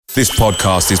This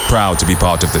podcast is proud to be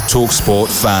part of the TalkSport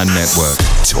Fan Network.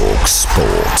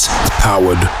 TalkSport.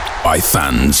 Powered by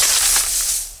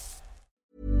fans.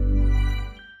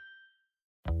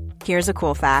 Here's a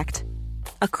cool fact.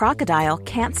 A crocodile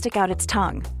can't stick out its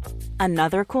tongue.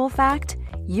 Another cool fact,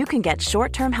 you can get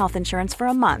short-term health insurance for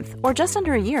a month or just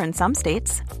under a year in some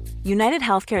states. United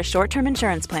Healthcare short-term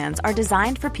insurance plans are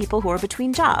designed for people who are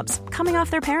between jobs, coming off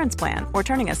their parents' plan, or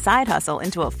turning a side hustle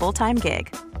into a full-time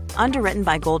gig. Underwritten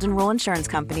by Golden Rule Insurance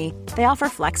Company, they offer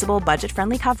flexible,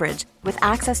 budget-friendly coverage with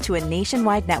access to a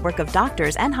nationwide network of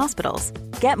doctors and hospitals.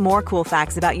 Get more cool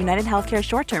facts about United Healthcare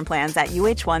short-term plans at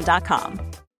uh1.com.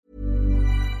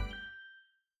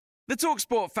 The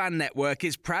TalkSport Fan Network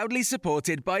is proudly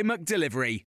supported by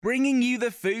McDelivery, bringing you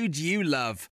the food you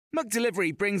love.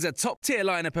 McDelivery brings a top-tier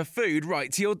lineup of food right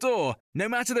to your door. No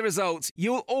matter the result,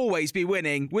 you'll always be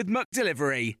winning with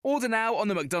McDelivery. Order now on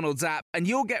the McDonald's app and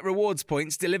you'll get rewards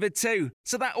points delivered too.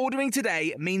 So that ordering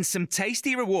today means some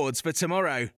tasty rewards for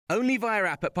tomorrow. Only via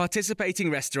app at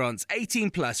participating restaurants.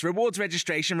 18 plus. Rewards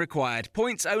registration required.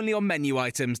 Points only on menu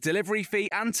items. Delivery fee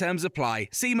and terms apply.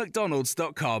 See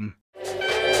mcdonalds.com.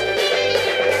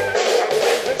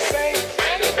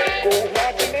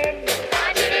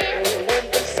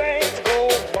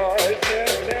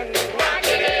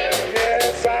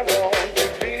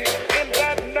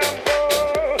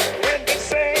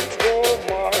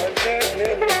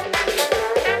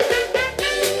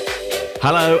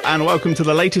 Hello and welcome to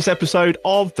the latest episode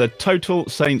of the Total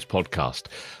Saints podcast.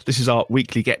 This is our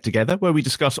weekly get-together where we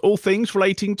discuss all things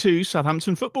relating to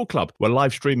Southampton Football Club. We're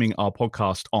live streaming our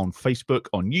podcast on Facebook,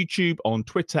 on YouTube, on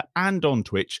Twitter and on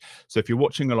Twitch. So if you're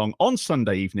watching along on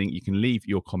Sunday evening, you can leave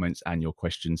your comments and your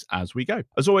questions as we go.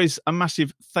 As always, a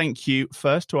massive thank you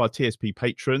first to our TSP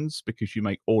patrons because you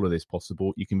make all of this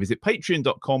possible. You can visit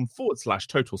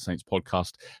patreon.com/Total Saints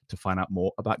podcast to find out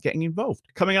more about getting involved.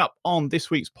 Coming up on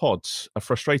this week's pod, a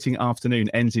frustrating afternoon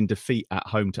ends in defeat at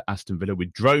home to Aston Villa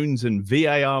with drones and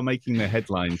VAR making their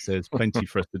headlines. There's plenty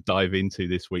for us to dive into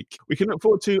this week. We can look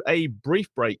forward to a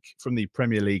brief break from the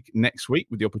Premier League next week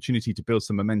with the opportunity to build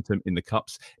some momentum in the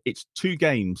Cups. It's 2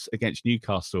 games against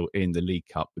Newcastle in the League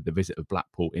Cup with the visit of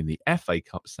Blackpool in the FA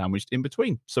Cup sandwiched in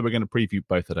between. So we're going to preview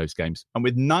both of those games. And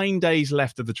with 9 days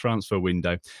left of the transfer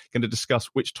window, going to discuss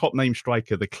which top name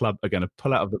striker the club are going to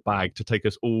pull out of the bag to take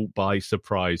us all by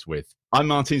surprise with. I'm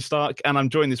Martin Stark, and I'm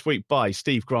joined this week by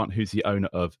Steve Grant, who's the owner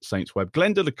of Saints Web.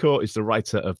 Glenn Delacour is the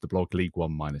writer of the blog League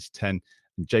One -10.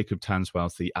 And Jacob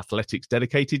Tanswell's the Athletics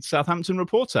dedicated Southampton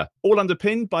reporter. All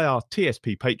underpinned by our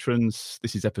TSP patrons.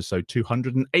 This is episode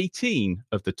 218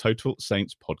 of the Total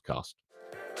Saints podcast.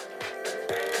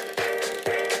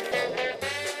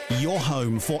 Your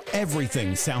home for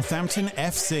everything Southampton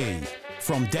FC.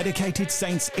 From dedicated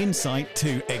Saints insight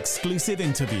to exclusive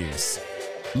interviews.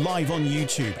 Live on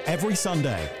YouTube every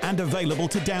Sunday and available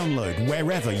to download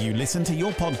wherever you listen to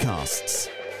your podcasts.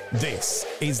 This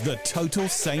is the Total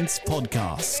Saints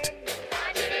podcast.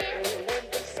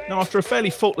 Now, after a fairly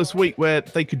faultless week where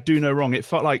they could do no wrong, it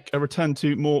felt like a return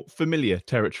to more familiar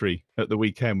territory at the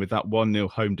weekend with that 1-0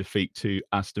 home defeat to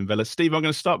Aston Villa. Steve, I'm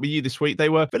going to start with you this week. They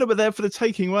were a bit over there for the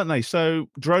taking, weren't they? So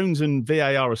drones and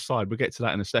VAR aside, we'll get to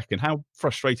that in a second. How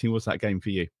frustrating was that game for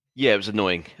you? Yeah, it was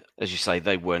annoying. As you say,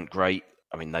 they weren't great.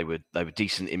 I mean, they were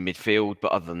decent in midfield,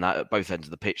 but other than that, at both ends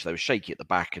of the pitch, they were shaky at the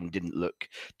back and didn't look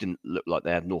like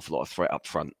they had an awful lot of threat up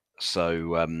front.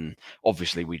 So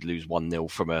obviously, we'd lose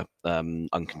 1-0 from a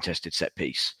uncontested set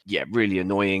piece. Yeah, really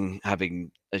annoying.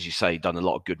 Having, as you say, done a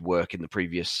lot of good work in the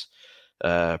previous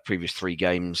 3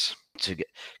 games to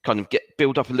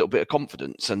build up a little bit of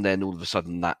confidence, and then all of a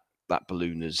sudden that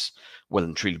balloon has well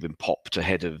and truly been popped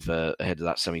ahead of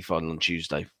that semi-final on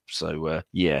Tuesday. So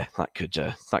that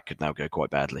could now go quite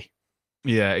badly.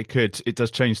 Yeah, it could. It does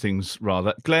change things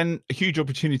rather. Glenn, a huge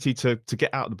opportunity to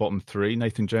get out of the bottom 3.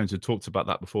 Nathan Jones had talked about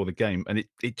that before the game, and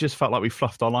it just felt like we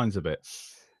fluffed our lines a bit.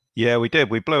 Yeah, we did.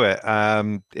 We blew it.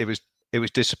 It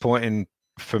was disappointing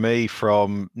for me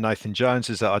from Nathan Jones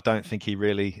is that I don't think he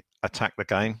really attacked the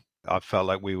game. I felt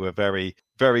like we were very,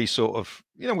 very sort of,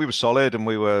 we were solid and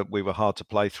we were hard to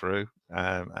play through,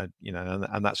 and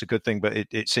that's a good thing. But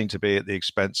it seemed to be at the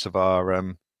expense of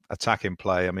our attacking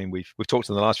play. I mean, we've talked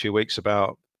in the last few weeks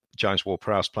about James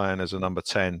Ward-Prowse playing as a number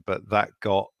 10, but that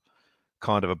got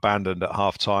kind of abandoned at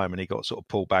half time and he got sort of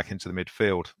pulled back into the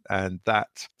midfield, and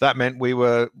that meant we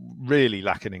were really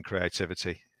lacking in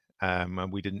creativity.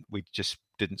 And we just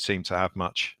didn't seem to have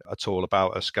much at all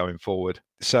about us going forward.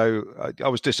 So I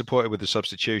was disappointed with the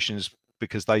substitutions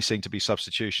because they seem to be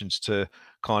substitutions to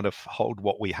kind of hold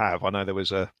what we have. I know there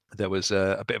was a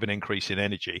bit of an increase in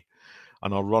energy.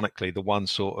 And ironically, the one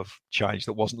sort of change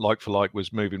that wasn't like for like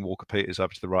was moving Walker Peters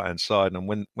over to the right hand side. And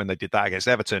when they did that against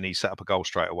Everton, he set up a goal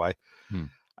straight away,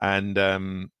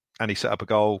 and he set up a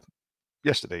goal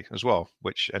yesterday as well,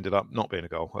 which ended up not being a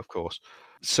goal, of course.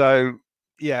 So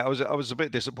yeah, I was a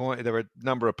bit disappointed. There were a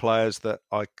number of players that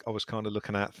I was kind of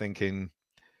looking at thinking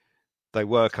they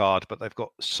work hard, but they've got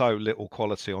so little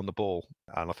quality on the ball.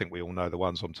 And I think we all know the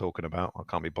ones I'm talking about. I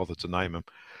can't be bothered to name them.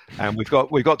 And we've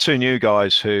got two new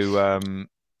guys who are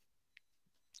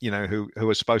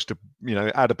supposed to,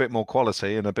 add a bit more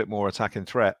quality and a bit more attacking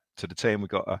threat to the team. We've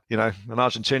got an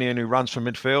Argentinian who runs from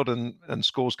midfield and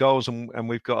scores goals, and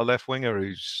we've got a left winger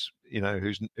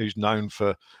who's known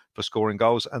for scoring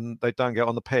goals, and they don't get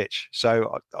on the pitch.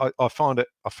 So I found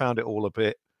it all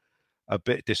a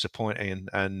bit disappointing,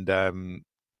 and the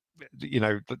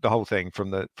whole thing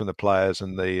from the players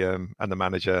and the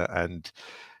manager, and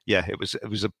yeah,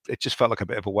 it just felt like a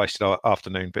bit of a wasted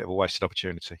afternoon, bit of a wasted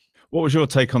opportunity. What was your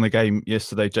take on the game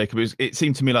yesterday, Jacob? It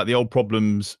seemed to me like the old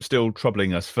problems still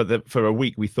troubling us. For a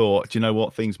week, we thought, do you know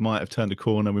what, things might have turned a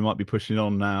corner, we might be pushing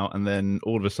on now, and then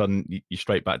all of a sudden you're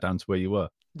straight back down to where you were.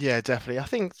 Yeah, definitely. I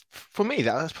think for me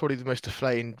that's probably the most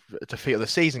deflating defeat of the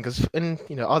season, because in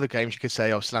other games you could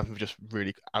say, Southampton were just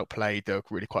really outplayed, they were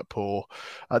really quite poor.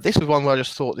 This was one where I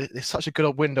just thought it's such a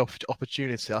good window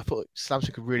opportunity. I thought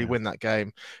Southampton could really win that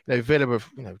game. Villa were,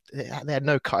 they had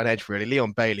no cutting edge really.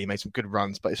 Leon Bailey made some good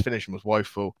runs, but his finishing was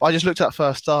woeful. I just looked at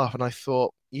first half and I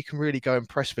thought, you can really go and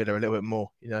press Villa a little bit more.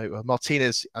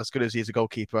 Martinez, as good as he is a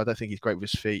goalkeeper, I don't think he's great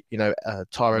with his feet.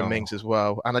 Tyrone Mings as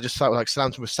well. And I just felt like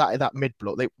Southampton was sat in that mid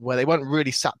block where they weren't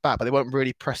really sat back, but they weren't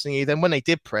really pressing either. And when they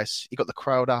did press, you got the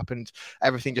crowd up and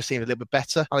everything just seemed a little bit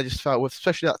better. And I just felt with,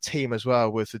 especially that team as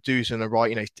well, with the Douz on the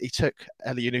right, he took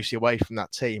Elyounoussi away from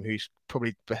that team, who's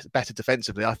probably better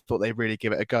defensively. I thought they'd really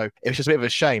give it a go. It was just a bit of a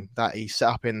shame that he set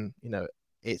up in,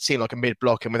 it seemed like a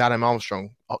mid-block, and with Adam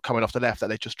Armstrong coming off the left, that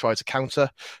they just tried to counter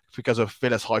because of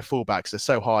Villa's high fullbacks. They're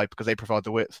so high because they provide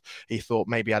the width. He thought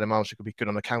maybe Adam Armstrong could be good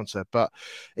on the counter, but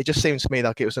it just seemed to me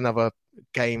like it was another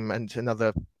game and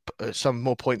another some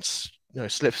more points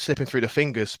slipping through the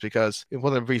fingers, because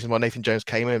one of the reasons why Nathan Jones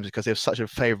came in was because there was such a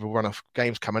favourable run of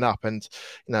games coming up, and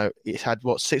he's had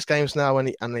 6 games now,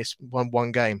 and he's won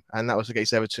 1 game, and that was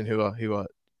against Everton, who are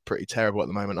pretty terrible at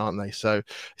the moment, aren't they? So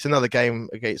it's another game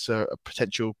against a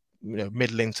potential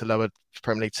middling to lower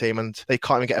Premier League team, and they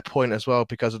can't even get a point as well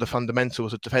because of the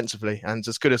fundamentals of defensively. And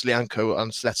as good as Lianco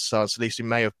and Salisu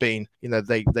may have been,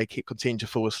 they keep continuing to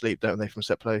fall asleep, don't they, from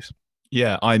set plays.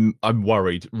 Yeah, I'm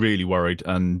worried, really worried,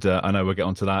 and I know we'll get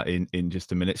onto that in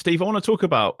just a minute. Steve, I want to talk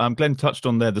about, Glenn touched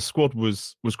on there, the squad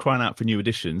was crying out for new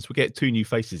additions. We get 2 new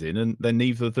faces in, and then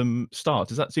neither of them start.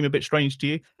 Does that seem a bit strange to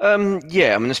you?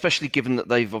 Yeah, I mean, especially given that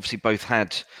they've obviously both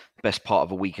had the best part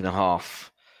of a week and a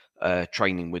half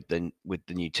training with the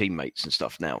new teammates and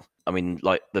stuff now. I mean,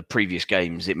 like the previous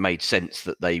games, it made sense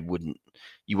that they wouldn't.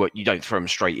 You don't throw them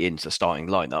straight into the starting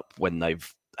lineup when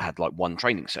they've had like 1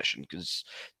 training session, because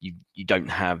you don't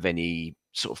have any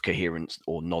sort of coherence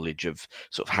or knowledge of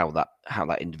sort of how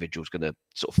that individual is going to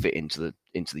sort of fit into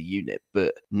the unit.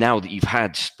 But now that you've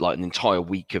had like an entire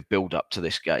week of build up to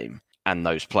this game, and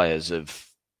those players have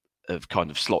kind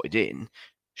of slotted in,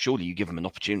 surely you give them an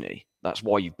opportunity. That's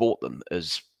why you bought them,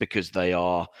 because they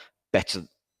are better.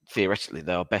 Theoretically,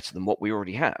 they are better than what we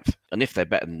already have. And if they're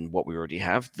better than what we already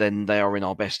have, then they are in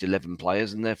our best 11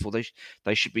 players, and therefore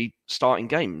they should be starting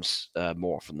games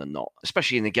more often than not,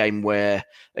 especially in a game where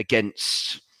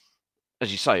against,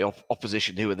 as you say,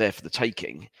 opposition who are there for the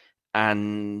taking.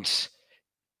 And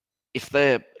if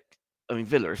Villa,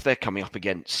 if they're coming up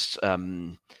against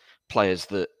players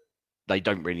that they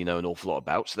don't really know an awful lot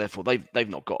about, so therefore they've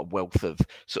not got a wealth of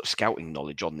sort of scouting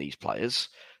knowledge on these players,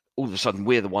 all of a sudden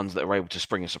we're the ones that are able to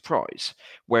spring a surprise.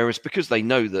 Whereas because they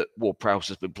know that Ward-Prowse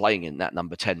has been playing in that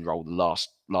number 10 role the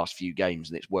last few games,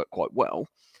 and it's worked quite well,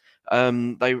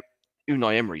 Unai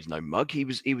Emery's no mug. He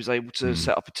was able to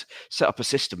set up a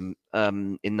system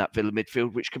in that Villa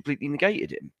midfield which completely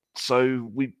negated him.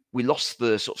 So we lost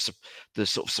the sort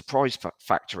of surprise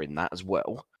factor in that as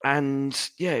well. And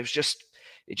yeah, it just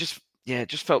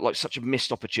felt like such a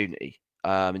missed opportunity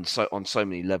on so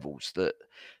many levels that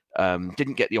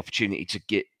didn't get the opportunity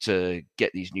to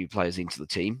get these new players into the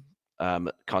team.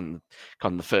 Kind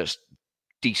of the first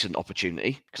decent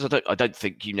opportunity, because I don't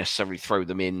think you necessarily throw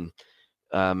them in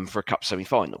for a cup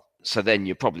semi-final. So then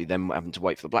you're probably then having to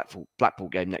wait for the Blackpool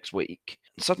game next week.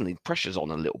 And suddenly pressure's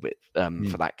on a little bit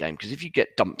for that game, because if you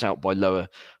get dumped out by lower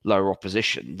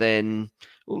opposition, then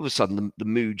all of a sudden the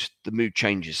mood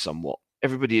changes somewhat.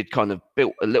 Everybody had kind of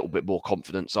built a little bit more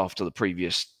confidence after the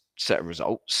previous set of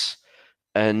results.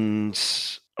 And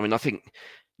I mean, I think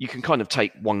you can kind of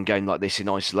take one game like this in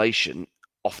isolation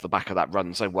off the back of that run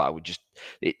and say, well,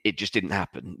 it just didn't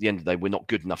happen. At the end of the day, we're not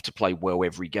good enough to play well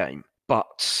every game.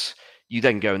 But you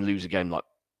then go and lose a game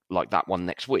like that one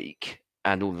next week,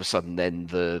 and all of a sudden then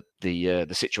the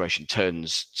situation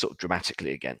turns sort of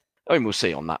dramatically again. I mean, we'll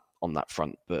see on that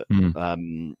front. But as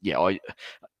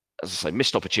I say,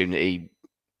 missed opportunity.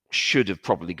 Should have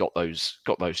probably got those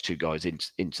two guys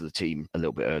into the team a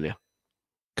little bit earlier.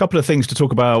 Couple of things to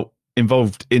talk about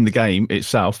involved in the game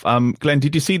itself. Glenn,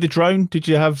 did you see the drone? Did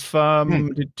you have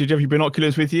did you have your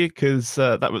binoculars with you? Because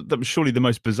that was surely the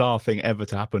most bizarre thing ever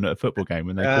to happen at a football game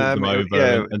when they called them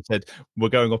over and said, "We're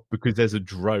going off because there's a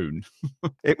drone."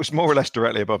 It was more or less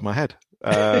directly above my head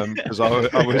because I was.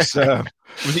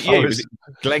 Was it you? Was it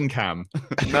Glenn Cam?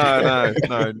 No,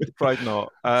 afraid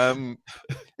not.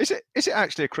 Is it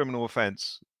actually a criminal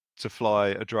offence to fly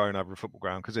a drone over a football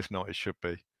ground? Because if not, it should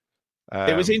be.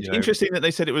 It was interesting that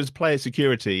they said it was player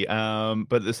security,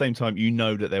 but at the same time,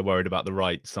 that they're worried about the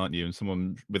rights, aren't you? And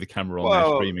someone with a camera on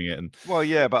there streaming it. And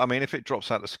but I mean, if it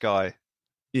drops out of the sky,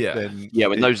 then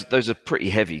those are pretty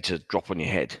heavy to drop on your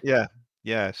head.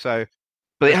 Yeah. So,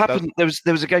 but it happened. There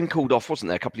was a game called off, wasn't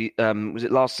there? A couple of was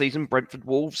it last season? Brentford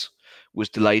Wolves was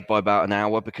delayed by about an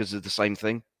hour because of the same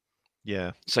thing.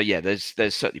 Yeah. So there's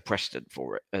certainly precedent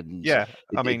for it, and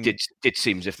it did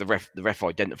seem as if the ref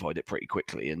identified it pretty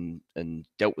quickly and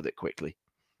dealt with it quickly.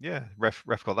 Yeah, ref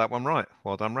got that one right.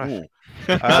 Well done, ref.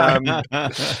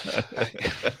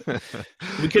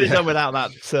 We could have done without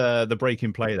that the break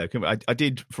in play though. I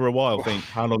did for a while think,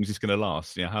 how long is this going to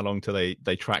last? How long till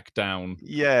they track down?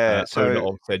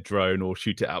 So said drone or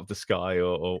shoot it out of the sky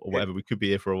or whatever. We could be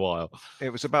here for a while.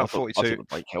 It was about 42. I thought the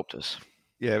break helped us.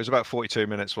 Yeah, it was about 42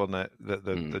 minutes, wasn't it? That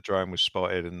the drone was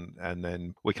spotted, and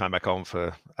then we came back on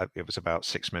for it was about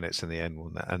 6 minutes in the end,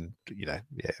 wasn't it? And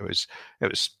it was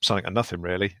something of nothing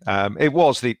really. It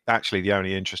was actually the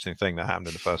only interesting thing that happened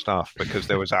in the first half because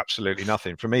there was absolutely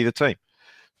nothing from either team.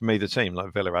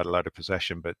 Like Villa had a load of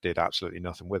possession but did absolutely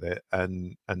nothing with it,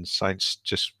 and Saints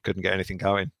just couldn't get anything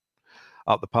going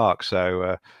up the park.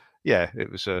 So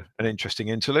it was an interesting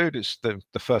interlude. It's the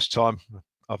first time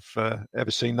I've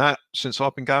ever seen that since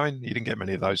I've been going. You didn't get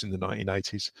many of those in the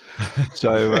 1980s.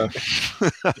 So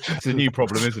it's a new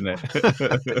problem, isn't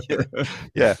it?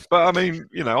 Yeah. But I mean,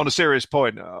 on a serious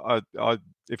point, I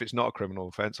if it's not a criminal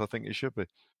offence, I think it should be.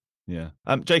 Yeah.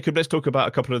 Jacob, let's talk about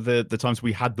a couple of the times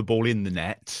we had the ball in the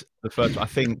net. The first, I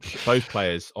think both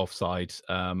players offside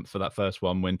for that first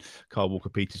one when Kyle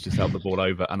Walker-Peters just held the ball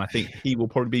over. And I think he will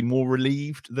probably be more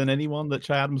relieved than anyone that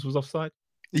Che Adams was offside.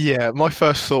 Yeah, my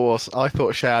first thought was I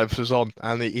thought Che Adams was on,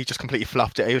 and he just completely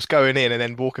fluffed it. He was going in, and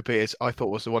then Walker-Peters I thought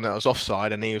was the one that was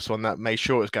offside, and he was the one that made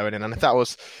sure it was going in. And if that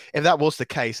was the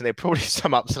case, then it probably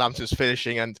sum up Southampton's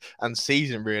finishing and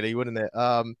season, really, wouldn't it?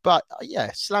 But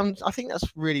yeah, I think that's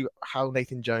really how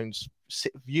Nathan Jones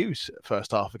views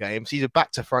first half of games. He's a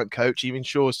back to front coach. He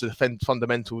ensures the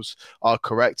fundamentals are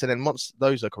correct, and then once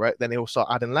those are correct, then he'll start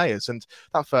adding layers. And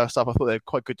that first half, I thought they were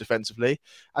quite good defensively,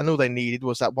 and all they needed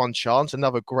was that one chance,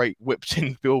 another great whipped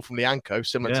in ball from Lianco,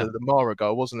 similar to the Mara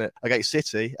goal, wasn't it, against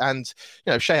City? And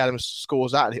Che Adams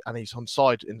scores that, and he's on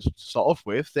side to start off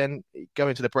with. Then go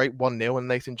into the break 1-0, and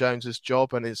Nathan Jones's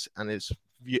job and his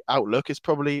outlook is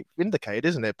probably vindicated,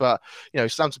 isn't it? But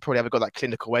Southampton probably haven't got that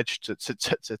clinical edge to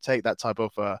take that type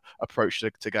of approach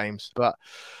to games. But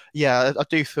yeah, I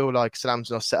do feel like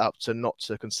Southampton are set up to not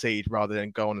to concede rather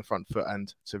than go on the front foot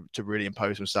and to really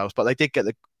impose themselves. But they did get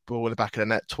the ball in the back of the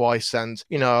net twice, and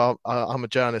I'm a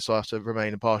journalist, so I have to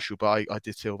remain impartial, but I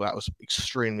did feel that was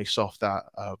extremely soft, that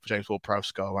James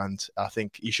Ward-Prowse goal, and I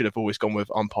think you should have always gone with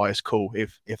umpire's call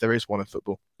if there is one in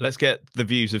football. Let's get the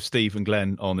views of Steve and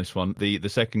Glenn on this one. The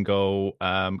second goal,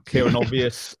 clear and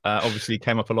obvious, obviously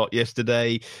came up a lot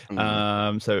yesterday.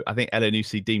 So I think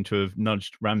Elyounoussi deemed to have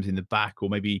nudged Ramsey in the back or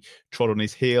maybe trod on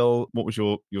his heel. What was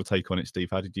your take on it, Steve?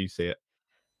 How did you see it?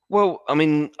 Well, I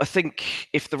mean, I think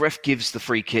if the ref gives the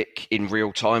free kick in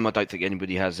real time, I don't think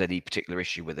anybody has any particular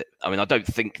issue with it. I mean, I don't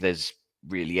think there's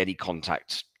really any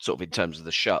contact sort of in terms of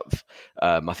the shove.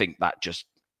 I think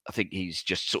he's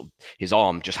just sort of, his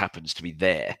arm just happens to be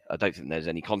there. I don't think there's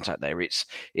any contact there. It's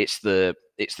the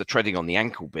treading on the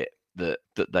ankle bit that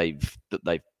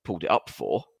they've pulled it up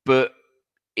for. But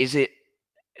is it?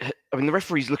 I mean, the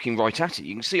referee's looking right at it.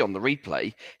 You can see on the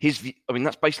replay,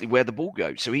 that's basically where the ball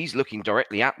goes. So he's looking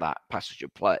directly at that passage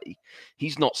of play.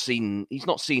 He's not seen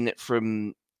it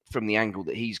from the angle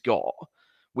that he's got,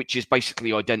 which is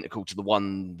basically identical to the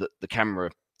one that the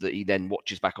camera that he then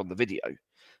watches back on the video.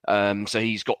 So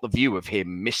he's got the view of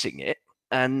him missing it.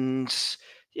 And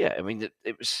yeah, I mean,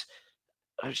 it was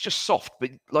just soft, but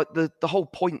like the whole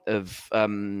point of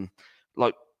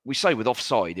we say with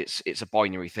offside, it's a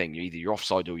binary thing. You're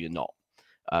offside or you're not.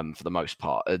 For the most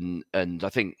part, and I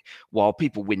think while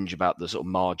people whinge about the sort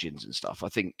of margins and stuff, I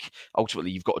think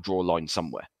ultimately you've got to draw a line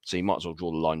somewhere. So you might as well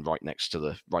draw the line right next to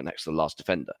the last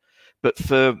defender. But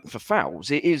for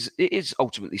fouls, it is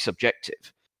ultimately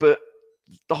subjective. But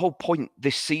the whole point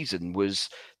this season was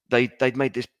they'd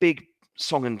made this big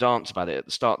song and dance about it at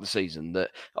the start of the season that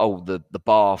the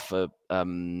bar for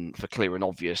clear and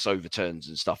obvious overturns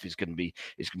and stuff is going to be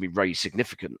raised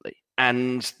significantly,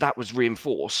 and that was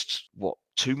reinforced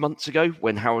 2 months ago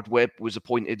when Howard Webb was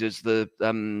appointed as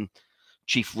the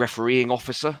chief refereeing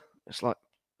officer. It's like,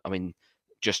 I mean,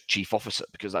 just chief officer,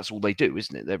 because that's all they do,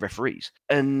 isn't it? They're referees,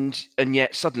 and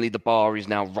yet suddenly the bar is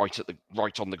now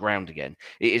right on the ground again.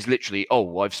 It is literally,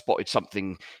 I've spotted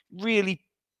something really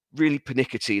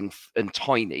pernickety and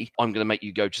tiny. I'm going to make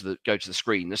you go to the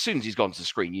screen. As soon as he's gone to the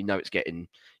screen, it's getting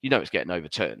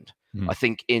overturned. I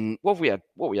think in we had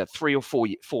 3 or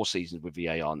 4 seasons with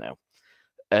VAR now,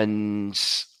 and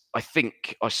I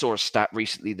think I saw a stat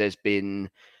recently. There's been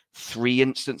 3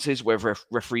 instances where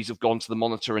referees have gone to the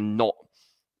monitor and not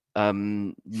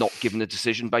given a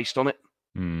decision based on it.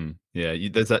 Yeah,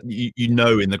 there's that.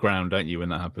 In the ground, don't you, when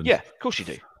that happens? Yeah, of course you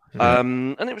do. Yeah.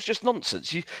 And it was just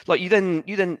nonsense.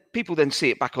 People then see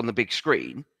it back on the big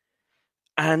screen,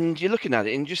 and you're looking at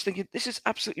it and just thinking, this is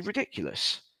absolutely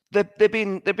ridiculous. They're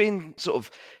being sort of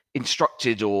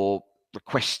instructed or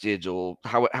requested, or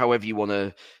however you want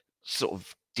to sort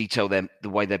of detail them, the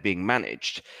way they're being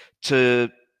managed, to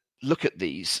look at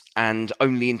these and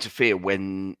only interfere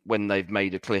when they've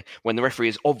made when the referee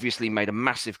has obviously made a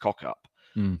massive cock up,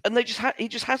 and he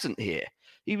just hasn't here.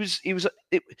 He's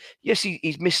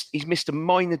missed a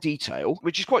minor detail,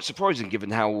 which is quite surprising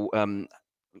given how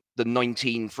the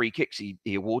 19 free kicks he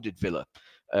awarded Villa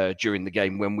during the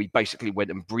game, when we basically went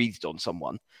and breathed on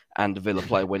someone and a Villa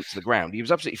player went to the ground. He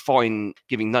was absolutely fine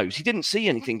giving those. He didn't see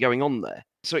anything going on there,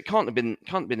 so it can't have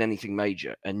been anything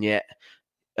major. And yet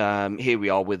here we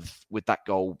are with that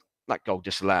goal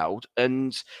disallowed.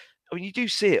 And I mean, you do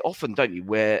see it often, don't you,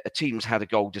 where a team's had a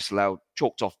goal disallowed,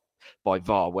 chalked off by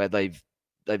VAR, where they've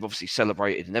obviously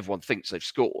celebrated and everyone thinks they've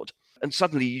scored, and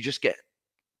suddenly you just get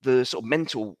the sort of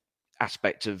mental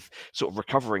aspect of sort of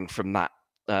recovering from that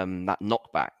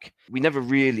knockback. We never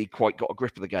really quite got a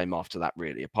grip of the game after that,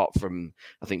 really, apart from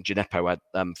I think Gineppo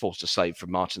had forced a save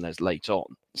from Martinez late on.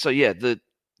 So yeah,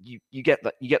 you get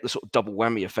the sort of double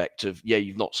whammy effect of,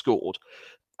 you've not scored,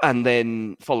 and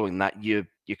then following that you're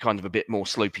kind of a bit more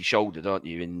slopey shouldered, aren't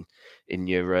you, in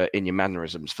your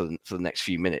mannerisms for the next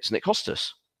few minutes, and it cost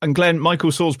us. And Glenn,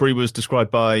 Michael Salisbury was described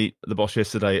by the boss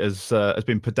yesterday as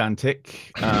being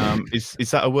pedantic. Is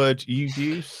that a word you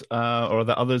use, or are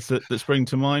there others that spring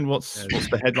to mind? What's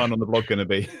the headline on the blog going to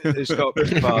be? It's got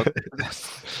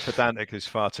pedantic is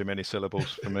far too many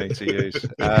syllables for me to use.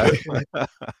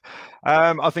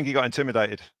 I think he got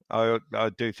intimidated. I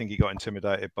do think he got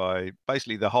intimidated by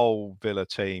basically the whole Villa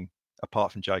team,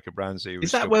 apart from Jacob Ramsey.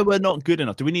 Is that where we're not good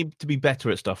enough? Do we need to be better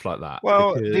at stuff like that?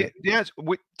 Well,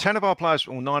 10 of our players,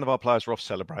 or 9 of our players were off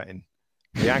celebrating.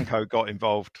 Bianco got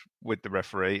involved with the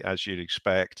referee, as you'd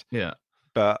expect. Yeah.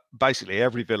 But basically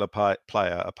every Villa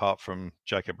player, apart from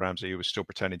Jacob Ramsey, who was still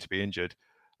pretending to be injured,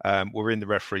 were in the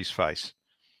referee's face.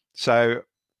 So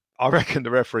I reckon the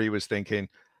referee was thinking,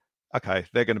 okay,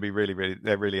 they're going to be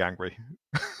they're really angry.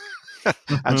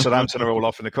 And Southampton are all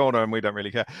off in the corner and we don't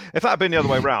really care. If that had been the other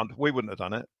way around, we wouldn't have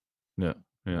done it. Yeah.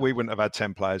 We wouldn't have had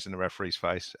 10 players in the referee's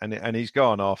face. And he's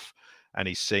gone off and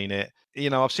he's seen it.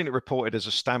 I've seen it reported as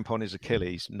a stamp on his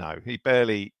Achilles. No, he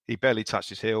barely touched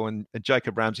his heel. And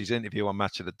Jacob Ramsey's interview on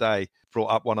Match of the Day brought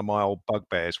up one of my old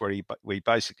bugbears, where we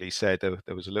basically said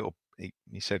there was a little. He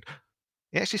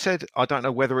actually said, I don't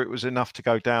know whether it was enough to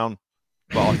go down,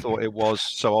 but I thought it was,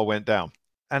 so I went down.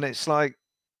 And it's like,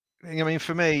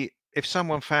 for me, if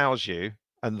someone fouls you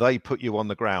and they put you on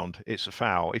the ground, it's a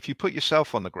foul. If you put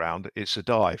yourself on the ground, it's a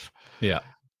dive. Yeah.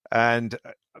 And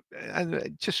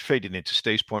just feeding into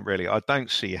Steve's point, really, I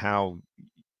don't see how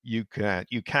you can,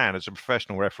 as a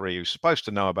professional referee who's supposed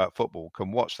to know about football,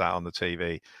 can watch that on the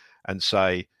TV and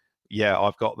say, yeah,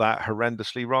 I've got that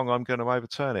horrendously wrong, I'm going to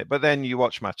overturn it. But then you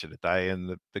watch Match of the Day and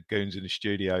the goons in the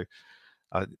studio,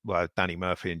 Danny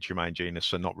Murphy and Jermaine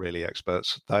Genius are not really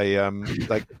experts. They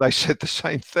said the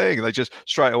same thing. They just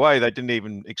straight away, they didn't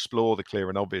even explore the clear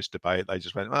and obvious debate. They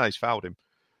just went, he's fouled him.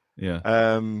 Yeah.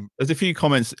 Um, There's a few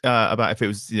comments about if it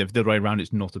was the other way around,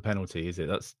 it's not a penalty, is it?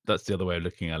 That's the other way of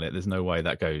looking at it. There's no way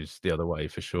that goes the other way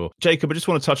for sure. Jacob, I just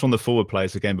want to touch on the forward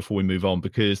players again before we move on,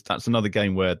 because that's another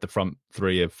game where the front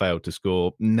three have failed to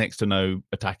score, next to no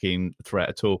attacking threat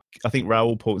at all. I think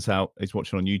Raul points out, he's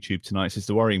watching on YouTube tonight, says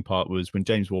the worrying part was when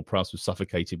James Ward-Prowse was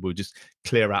suffocated, we'll just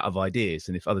clear out of ideas.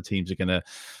 And if other teams are going to,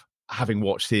 having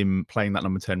watched him playing that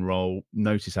number 10 role,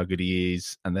 notice how good he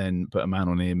is, and then put a man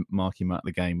on him, mark him out of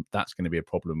the game, that's going to be a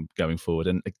problem going forward.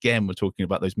 And again, we're talking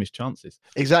about those missed chances.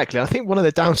 Exactly. I think one of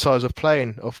the downsides of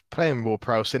playing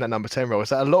Ward-Prowse in that number 10 role is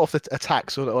that a lot of the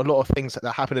attacks or a lot of things that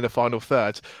happen in the final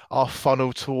third are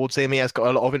funneled towards him. He has got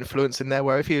a lot of influence in there,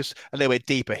 where if he was a little bit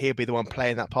deeper, he'd be the one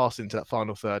playing that pass into that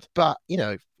final third. But,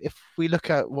 if we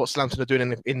look at what Southampton are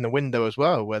doing in the window as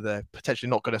well, where they're potentially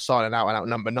not going to sign an out-and-out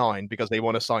number 9 because they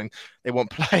want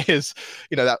players,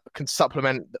 that can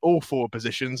supplement all forward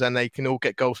positions and they can all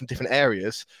get goals from different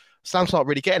areas. Southampton aren't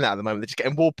really getting that at the moment. They're just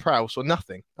getting Ward-Prowse or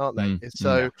nothing, aren't they?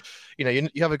 So, you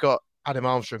haven't got Adam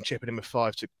Armstrong chipping in with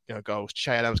 5 goals. Che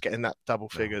Adams getting that double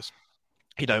figures.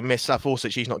 Miss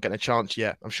Orsic, he's not getting a chance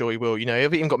yet. I'm sure he will.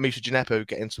 You've even got Musa Djenepo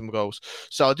getting some goals.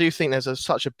 So I do think there's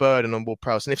such a burden on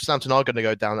Ward-Prowse. And if Southampton are going to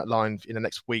go down that line in the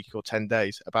next week or 10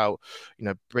 days about,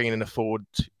 bringing in a forward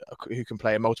who can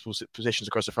play in multiple positions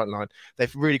across the front line,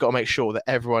 they've really got to make sure that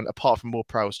everyone, apart from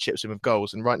Ward-Prowse, chips in with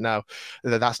goals. And right now,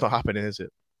 that's not happening, is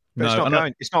it? But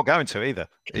it's not going to either.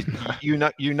 You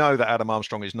know that Adam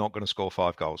Armstrong is not going to score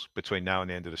 5 goals between now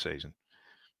and the end of the season.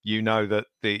 You know that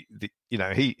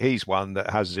he's one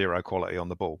that has zero quality on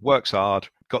the ball. Works hard,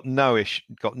 got no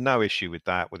issue with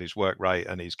that, with his work rate,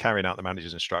 and he's carrying out the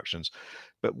manager's instructions.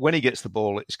 But when he gets the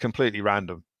ball, it's completely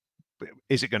random.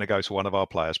 Is it going to go to one of our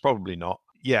players? Probably not.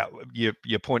 Yeah,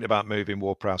 your point about moving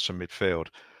Ward-Prowse from midfield,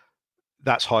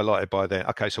 that's highlighted by then.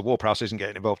 Okay, so Ward-Prowse isn't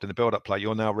getting involved in the build-up play.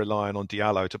 You're now relying on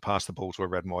Diallo to pass the ball to a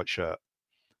red and white shirt,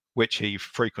 which he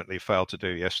frequently failed to do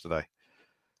yesterday.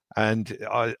 And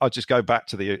I just go back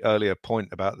to the earlier point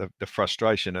about the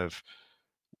frustration of,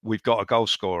 we've got a goal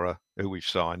scorer who we've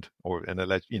signed, we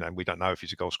don't know if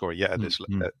he's a goal scorer yet in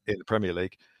the Premier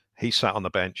League. He sat on the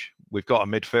bench. We've got a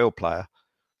midfield player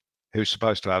who's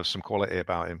supposed to have some quality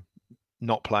about him,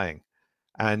 not playing.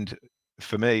 And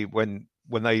for me, when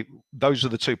those are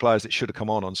the 2 players that should have come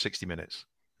on 60 minutes,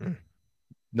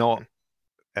 not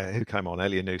who came on,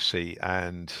 Elyounoussi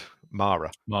and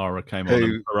Mara. Mara came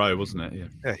on Perot, wasn't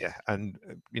it? Yeah. And,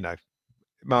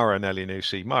 Mara and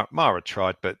Elyounoussi, Mara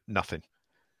tried, but nothing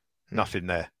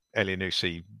there.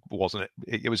 Elyounoussi wasn't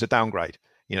it. It was a downgrade.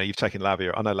 You've taken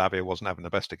Lavia. I know Lavia wasn't having the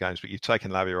best of games, but you've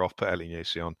taken Lavia off, put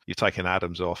Elyounoussi on. You've taken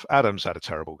Adams off. Adams had a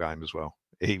terrible game as well.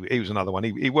 He was another one.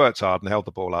 He worked hard and held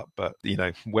the ball up, but,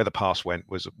 where the pass went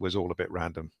was all a bit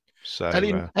random. So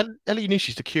Elyounoussi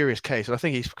is a curious case, and I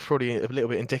think he's probably a little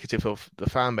bit indicative of the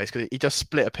fan base, because he does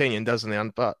split opinion, doesn't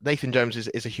he? But Nathan Jones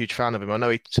is a huge fan of him. I know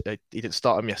he didn't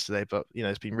start him yesterday, but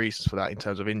there's been reasons for that in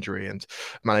terms of injury and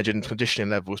managing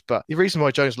conditioning levels. But the reason why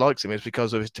Jones likes him is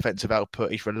because of his defensive output.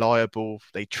 He's reliable.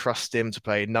 They trust him to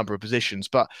play a number of positions.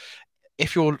 But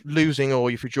if you're losing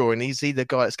or if you're drawing, he's the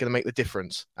guy that's going to make the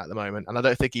difference at the moment. And I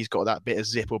don't think he's got that bit of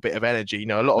zip or bit of energy.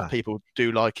 A lot of people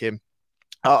do like him.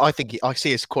 I think I see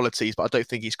his qualities, but I don't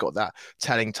think he's got that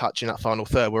telling touch in that final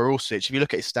third. Where Orsic, if you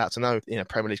look at his stats, I know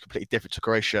Premier League's completely different to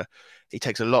Croatia. He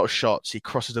takes a lot of shots, he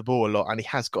crosses the ball a lot, and he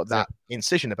has got that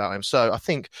incision about him. So I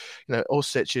think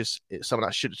Orsic is someone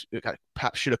that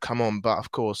perhaps should have come on, but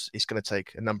of course it's going to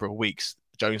take a number of weeks,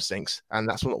 Jones thinks, and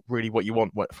that's not really what you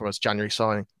want from us January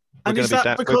signing. We're going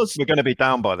to be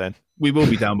down by then. We will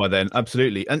be down by then,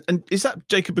 absolutely. And is that,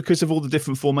 Jacob, because of all the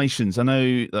different formations? I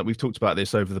know that we've talked about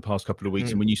this over the past couple of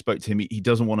weeks, and when you spoke to him, he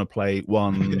doesn't want to play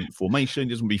one formation. He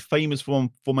doesn't want to be famous for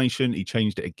one formation. He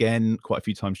changed it again quite a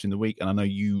few times during the week, and I know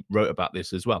you wrote about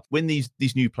this as well. When these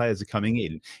new players are coming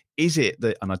in, is it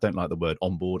that, and I don't like the word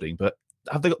onboarding, but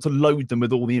have they got to load them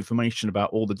with all the information about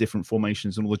all the different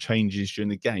formations and all the changes during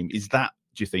the game? Is that,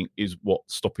 do you think, is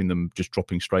what's stopping them just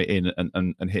dropping straight in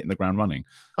and hitting the ground running?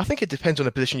 I think it depends on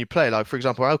the position you play. Like, for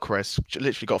example, Alcaraz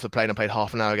literally got off the plane and played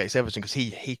half an hour against Everton because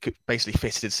he could basically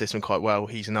fitted the system quite well.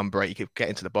 He's a number 8. He could get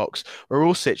into the box. Where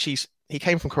Orsic, he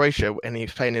came from Croatia and he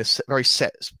was playing in a very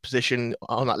set position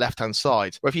on that left-hand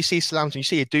side. Where if you see Southampton, you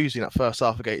see a doozy in that first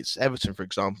half against Everton, for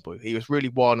example. He was really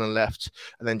wide on the left,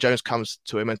 and then Jones comes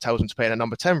to him and tells him to play in a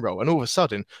number 10 role. And all of a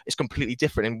sudden, it's completely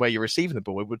different in where you're receiving the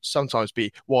ball. It would sometimes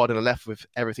be wide on the left with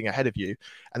everything ahead of you.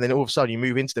 And then all of a sudden, you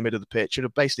move into the middle of the pitch. It would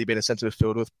have basically been a centre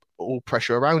midfield with all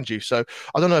pressure around you. So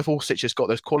I don't know if Orsic has got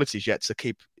those qualities yet to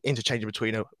keep interchanging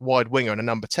between a wide winger and a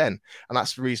number 10. And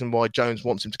that's the reason why Jones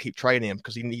wants him to keep training him,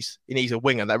 because he needs a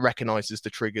winger that recognises the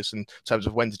triggers in terms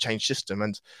of when to change system.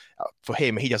 And for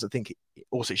him, he doesn't think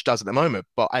Orsic does at the moment,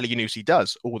 but Elyounoussi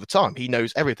does all the time. He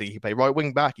knows everything. He can play right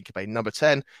wing back, he can play number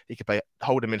 10, he can play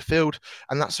hold him in midfield.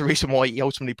 And that's the reason why he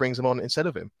ultimately brings him on instead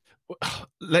of him.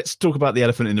 Let's talk about the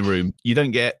elephant in the room. You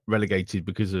don't get relegated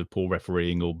because of poor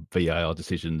refereeing or VAR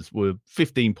decisions. We're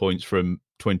 15 points from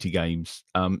 20 games.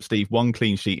 Steve, 1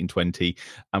 clean sheet in 20,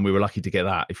 and we were lucky to get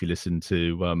that if you listen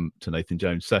to Nathan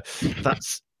Jones. So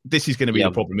this is going to be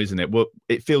the problem, isn't it? Well,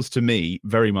 it feels to me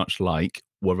very much like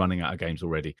we're running out of games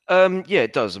already. Yeah,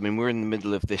 it does. I mean, we're in the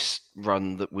middle of this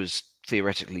run that was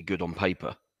theoretically good on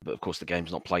paper. But of course, the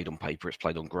game's not played on paper; it's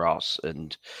played on grass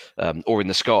and or in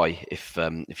the sky. If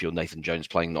you're Nathan Jones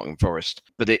playing Nottingham Forest,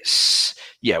 but as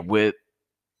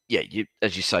you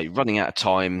say, running out of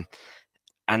time,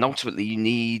 and ultimately you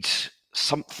need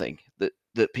something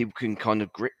that people can kind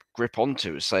of grip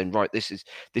onto as saying, right, this is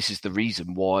the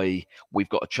reason why we've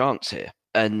got a chance here.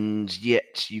 And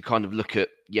yet you kind of look at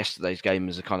yesterday's game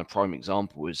as a kind of prime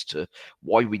example as to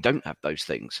why we don't have those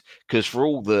things. Because for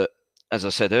all that, as I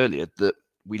said earlier, that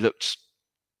we looked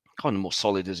kind of more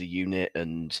solid as a unit,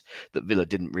 and that Villa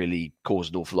didn't really cause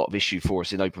an awful lot of issue for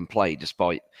us in open play,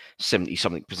 despite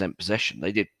 70-something% possession.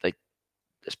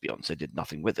 Let's be honest, they did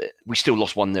nothing with it. We still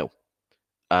lost 1-0.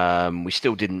 We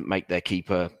still didn't make their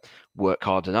keeper work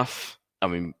hard enough. I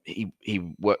mean, he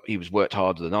was worked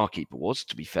harder than our keeper was,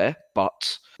 to be fair.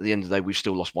 But at the end of the day, we've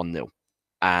still lost 1-0.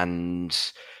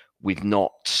 And we've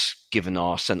not given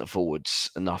our centre forwards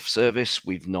enough service.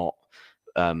 We've not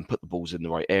put the balls in the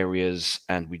right areas,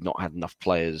 and we've not had enough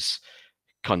players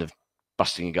kind of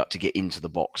busting a gut to get into the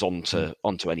box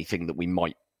onto anything that we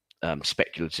might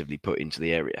speculatively put into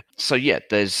the area. So yeah,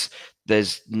 there's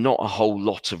not a whole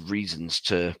lot of reasons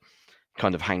to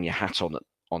kind of hang your hat on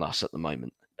us at the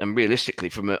moment. And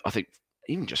realistically, I think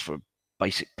even just from a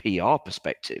basic PR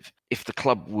perspective, if the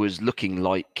club was looking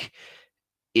like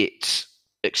it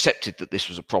accepted that this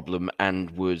was a problem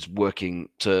and was working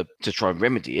to try and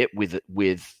remedy it with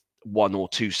 1 or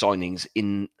 2 signings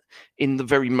in the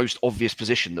very most obvious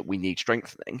position that we need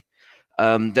strengthening,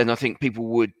 then I think people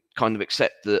would kind of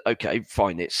accept that, okay,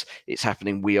 fine, it's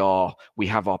happening. We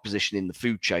have our position in the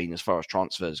food chain as far as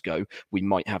transfers go. We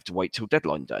might have to wait till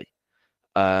deadline day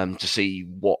to see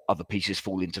what other pieces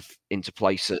fall into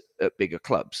place at bigger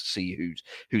clubs, see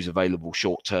who's available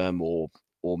short term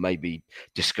or maybe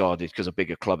discarded because a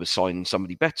bigger club has signed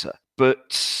somebody better.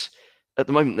 But at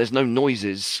the moment, there's no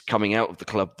noises coming out of the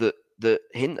club that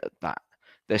hint at that.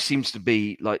 There seems to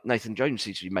be, like Nathan Jones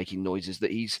seems to be making noises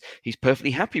that he's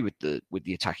perfectly happy with the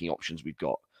attacking options we've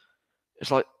got.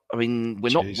 It's like, I mean,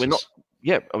 we're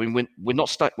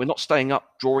not staying up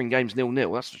drawing games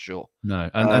 0-0. That's for sure.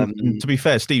 No, and to be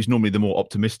fair, Steve's normally the more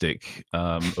optimistic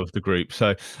of the group.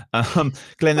 So,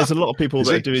 Glenn, there's a lot of people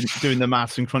that are doing the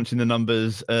maths and crunching the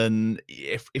numbers. And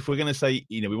if we're going to say,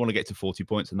 we want to get to 40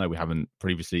 points, I know we haven't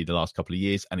previously the last couple of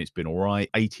years, and it's been all right.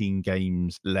 18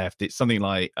 games left. It's something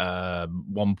like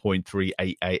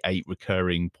 1.3888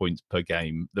 recurring points per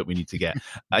game that we need to get.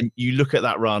 And you look at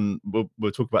that run.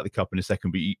 We'll talk about the cup in a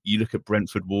second, but you look at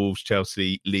Brentford, Wolves,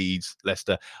 Chelsea, Leeds,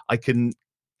 Leicester. I can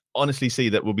honestly see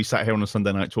that we'll be sat here on a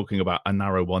Sunday night talking about a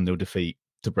narrow 1-0 defeat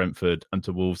to Brentford and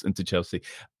to Wolves and to Chelsea.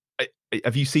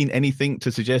 Have you seen anything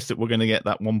to suggest that we're going to get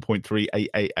that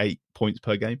 1.3888 points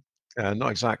per game?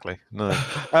 Not exactly, no.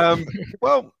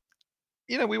 Well,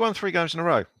 we won 3 games in a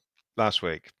row last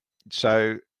week.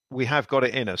 So we have got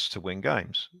it in us to win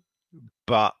games.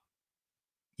 But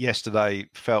yesterday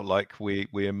felt like we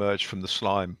emerged from the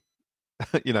slime.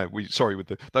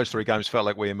 Those 3 games felt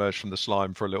like we emerged from the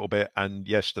slime for a little bit, and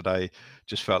yesterday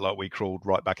just felt like we crawled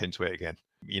right back into it again.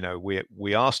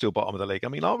 We are still bottom of the league. I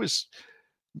mean, I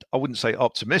wouldn't say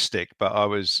optimistic, but I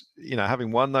was,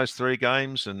 having won those 3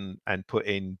 games and put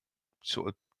in sort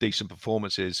of decent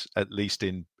performances, at least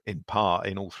in part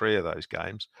in all 3 of those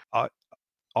games. I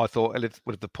thought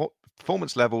if the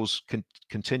performance levels can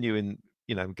continue in,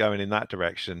 going in that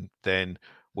direction, then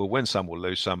we'll win some, we'll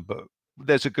lose some, but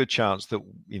there's a good chance that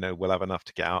we'll have enough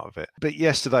to get out of it. But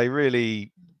yesterday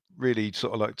really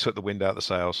sort of like took the wind out of the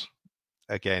sails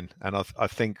again, and I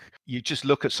think you just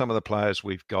look at some of the players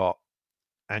we've got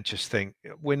and just think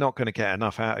we're not going to get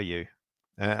enough out of you.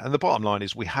 And the bottom line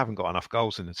is we haven't got enough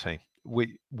goals in the team.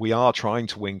 We are trying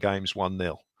to win games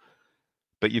 1-0,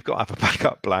 but you've got to have a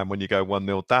backup plan when you go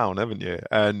 1-0 down, haven't you?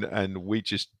 And we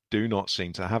just do not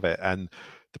seem to have it. And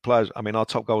the players, I mean, our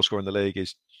top goal scorer in the league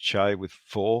is Che with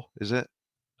 4, is it?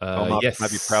 Yes,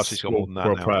 maybe Prowse's got more than that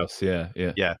now. Prowse, yeah.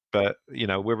 Yeah, but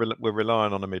we're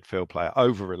relying on a midfield player,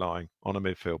 over relying on a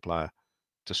midfield player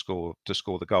to score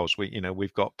the goals.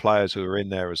 We've got players who are in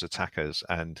there as attackers,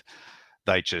 and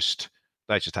they just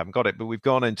haven't got it. But we've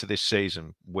gone into this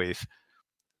season with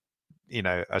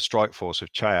a strike force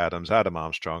of Che Adams, Adam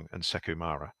Armstrong, and Sekou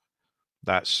Mara.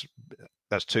 That's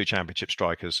 2 championship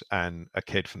strikers and a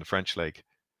kid from the French league.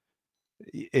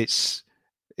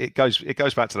 It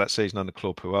goes back to that season under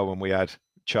Claude Puel when we had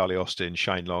Charlie Austin,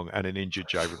 Shane Long, and an injured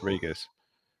Joe Rodriguez,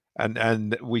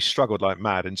 and we struggled like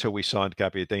mad until we signed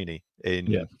Gabbiadini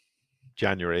in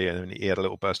January, and he had a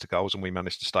little burst of goals, and we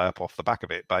managed to stay up off the back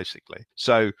of it, basically.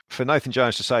 So for Nathan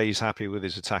Jones to say he's happy with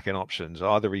his attacking options,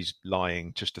 either he's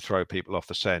lying just to throw people off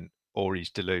the scent, or he's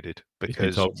deluded. Because he's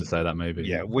been told to say that, maybe.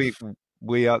 Yeah,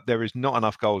 we are. There is not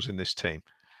enough goals in this team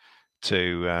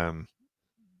to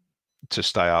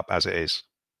stay up as it is.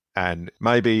 And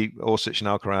maybe Orsic and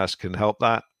Alcaraz can help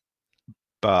that,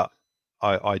 but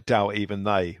I doubt even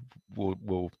they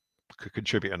will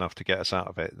contribute enough to get us out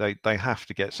of it. They have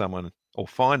to get someone or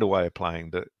find a way of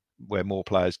playing where more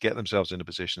players get themselves into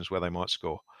positions where they might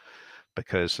score,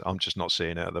 because I'm just not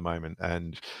seeing it at the moment.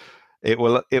 And it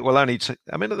will only. At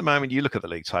the moment you look at the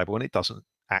league table and it doesn't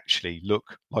actually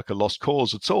look like a lost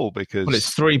cause at all, because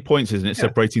it's 3 points, isn't it,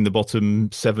 separating the bottom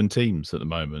 7 teams at the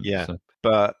moment. Yeah, so.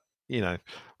 But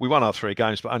we won our 3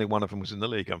 games, but only one of them was in the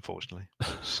league, unfortunately.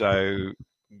 So,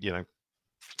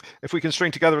 if we can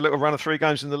string together a little run of 3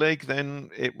 games in the league, then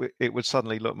it would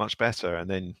suddenly look much better. And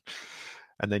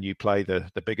then you play the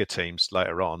bigger teams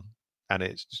later on, and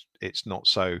it's not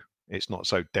so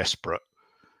desperate.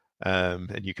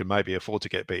 And you can maybe afford to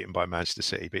get beaten by Manchester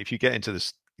City. But if you get to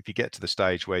the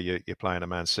stage where you're playing a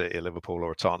Man City, a Liverpool,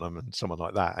 or a Tottenham, and someone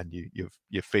like that, and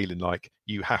you're feeling like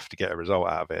you have to get a result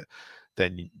out of it,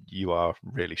 then you are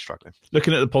really struggling.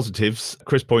 Looking at the positives,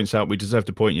 Chris points out we deserved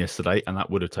a point yesterday, and that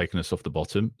would have taken us off the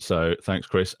bottom. So thanks,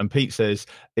 Chris. And Pete says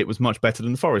it was much better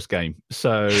than the Forest game.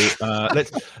 So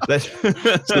let's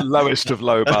it's the lowest of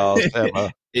low bars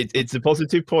ever. It's a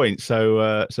positive point.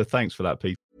 So thanks for that,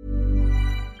 Pete.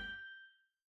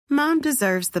 Mom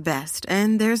deserves the best,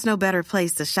 and there's no better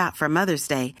place to shop for Mother's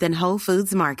Day than Whole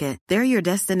Foods Market. They're your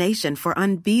destination for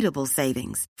unbeatable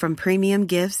savings, from premium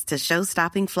gifts to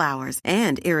show-stopping flowers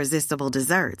and irresistible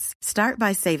desserts. Start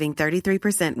by saving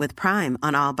 33% with Prime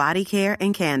on all body care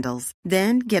and candles.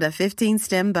 Then get a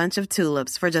 15-stem bunch of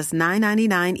tulips for just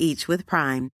 $9.99 each with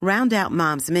Prime. Round out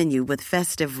Mom's menu with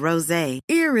festive rosé,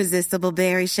 irresistible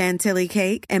berry chantilly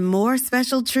cake, and more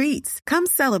special treats. Come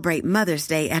celebrate Mother's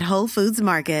Day at Whole Foods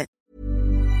Market.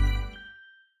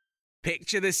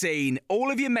 Picture the scene. All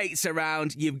of your mates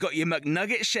around, you've got your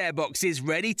McNugget share boxes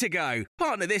ready to go.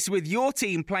 Partner this with your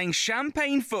team playing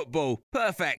champagne football.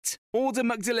 Perfect. Order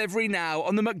McDelivery now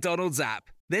on the McDonald's app.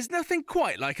 There's nothing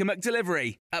quite like a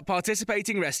McDelivery. At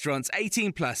participating restaurants,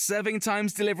 18 plus, serving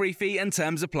times, delivery fee and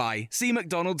terms apply. See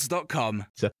mcdonalds.com.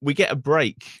 So we get a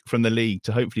break from the league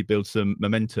to hopefully build some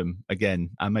momentum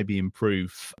again and maybe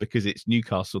improve, because it's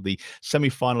Newcastle, the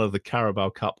semi-final of the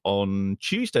Carabao Cup on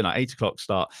Tuesday night, 8 o'clock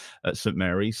start at St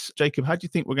Mary's. Jacob, how do you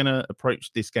think we're going to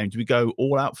approach this game? Do we go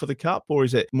all out for the Cup, or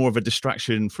is it more of a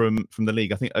distraction from the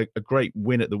league? I think a great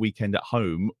win at the weekend at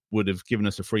home would have given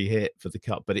us a free hit for the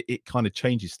Cup, but it kind of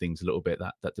changes things a little bit,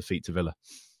 that defeat to Villa.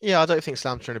 Yeah, I don't think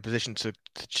Slam's are in a position to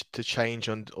change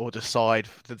or decide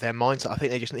their mindset. I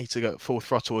think they just need to go full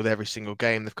throttle with every single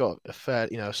game. They've got a fair,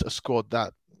 a squad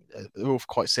that they're all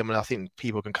quite similar. I think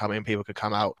people can come in, people can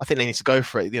come out. I think they need to go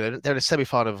for it. They're in a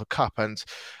semi-final of a cup, and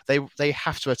they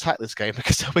have to attack this game,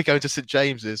 because they'll be going to St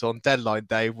James's on deadline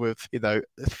day with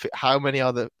how many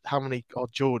odd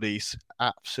Geordies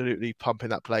absolutely pumping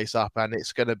that place up, and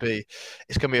it's going to be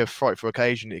a frightful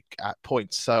occasion at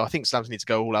points. So I think Slams need to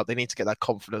go all out. They need to get that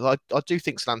confidence. I do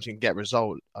think Slams can get a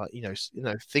result.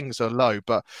 Things are low,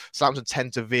 but Slams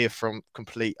tend to veer from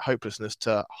complete hopelessness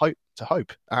to hope.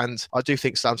 And I do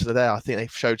think Slams are there. I think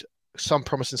they've showed some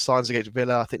promising signs against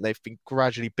Villa. I think they've been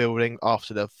gradually building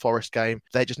after the Forest game.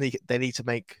 They need to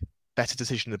make better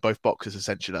decisions in both boxes,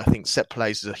 essentially. I think set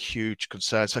plays is a huge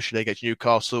concern, especially against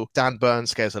Newcastle. Dan Burn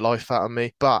scares the life out of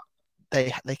me, but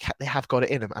they have got it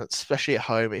in them, and especially at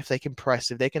home, if they can press,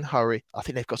 if they can hurry, I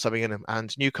think they've got something in them.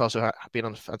 And Newcastle have been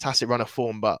on a fantastic run of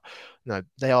form, but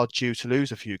they are due to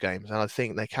lose a few games, and I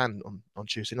think they can on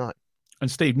Tuesday night. And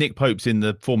Steve, Nick Pope's in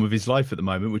the form of his life at the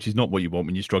moment, which is not what you want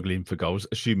when you're struggling for goals,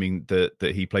 assuming that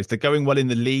he plays. They're going well in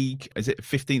the league. Is it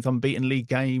 15th unbeaten league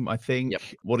game, I think? Yep.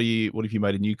 What have you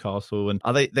made of Newcastle? And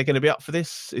are they're going to be up for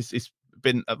this? It's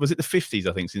been, was it the 50s,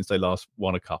 I think, since they last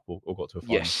won a cup or got to a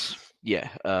final? Yes. Yeah.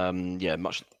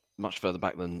 Much much further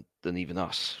back than even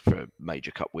us for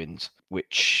major cup wins.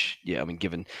 Which, yeah, I mean,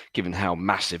 given how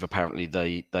massive apparently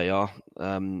they are,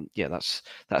 that's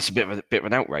a bit of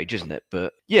an outrage, isn't it?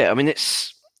 But yeah, I mean,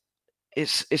 it's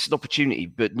an opportunity.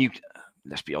 But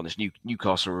let's be honest,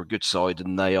 Newcastle are a good side,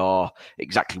 and they are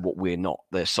exactly what we're not.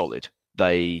 They're solid.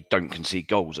 They don't concede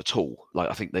goals at all. Like,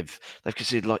 I think they've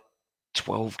conceded like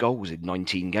 12 goals in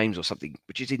 19 games or something,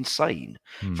 which is insane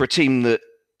for a team that,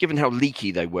 given how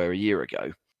leaky they were a year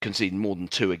ago, conceding more than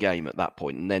 2 a game at that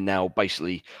point, and they're now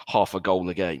basically half a goal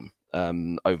a game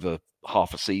over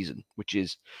half a season, which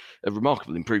is a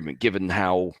remarkable improvement given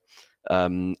how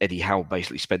Eddie Howe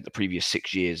basically spent the previous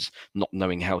 6 years not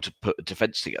knowing how to put a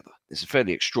defence together. It's a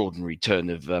fairly extraordinary turn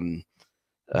of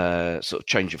sort of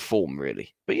change of form,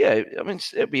 really. But yeah, I mean,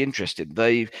 it'll be interesting.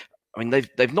 They've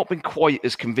not been quite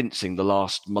as convincing the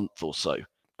last month or so.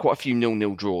 Quite a few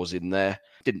 0-0 draws in there.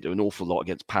 Didn't do an awful lot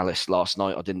against Palace last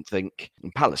night, I didn't think.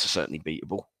 And Palace are certainly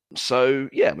beatable. So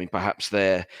yeah, I mean, perhaps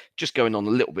they're just going on a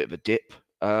little bit of a dip.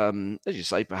 As you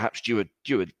say, perhaps due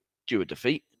a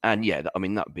defeat. And yeah, I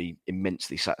mean, that would be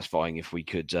immensely satisfying if we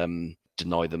could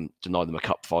deny them a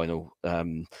cup final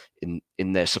in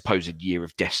their supposed year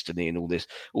of destiny and all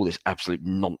this absolute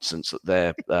nonsense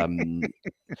that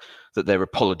their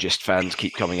apologist fans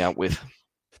keep coming out with.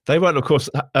 They won't, of course,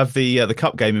 have the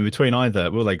cup game in between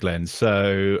either, will they, Glenn?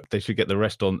 So they should get the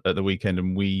rest on at the weekend,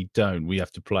 and we don't. We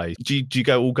have to play. Do you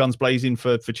go all guns blazing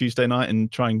for Tuesday night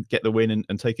and try and get the win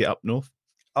and take it up north?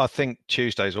 I think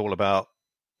Tuesday's all about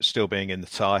still being in the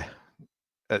tie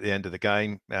at the end of the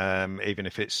game, even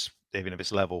if it's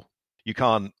level. You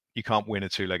can't win a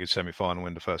 2-legged semi-final and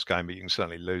win the first game, but you can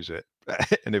certainly lose it.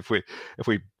 And if we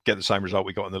get the same result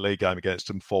we got in the league game against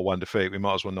them, 4-1 defeat, we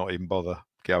might as well not even bother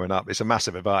going up. It's a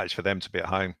massive advantage for them to be at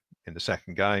home in the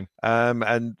second game,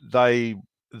 and they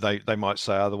might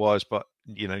say otherwise, but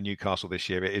you know, Newcastle this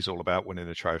year, it is all about winning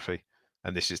a trophy,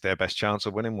 and this is their best chance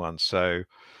of winning one. So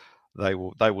they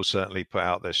will certainly put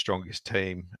out their strongest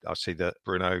team. I see that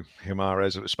Bruno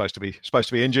Guimaraes, it was supposed to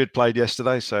be injured, played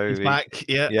yesterday, so he's back.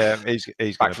 Yeah,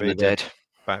 he's back from the dead.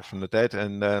 Back from the dead,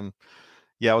 and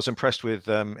I was impressed with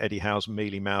Eddie Howe's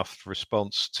mealy-mouthed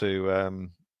response to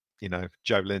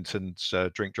Joe Linton's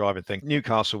drink driving thing.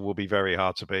 Newcastle will be very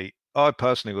hard to beat. I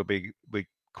personally would be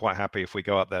quite happy if we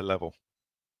go up their level,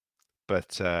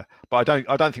 but I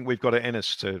don't think we've got it in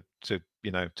us to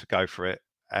go for it.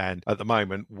 And at the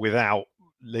moment, without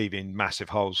leaving massive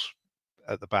holes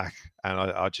at the back, and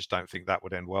I just don't think that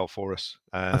would end well for us.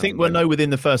 I think we'll know within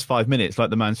the first 5 minutes, like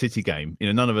the Man City game. You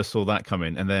know, none of us saw that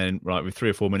coming, and then with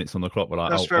 3 or 4 minutes on the clock, we're like,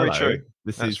 "That's very true.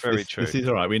 This is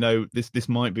all right. We know this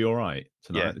might be all right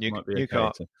tonight." Yeah,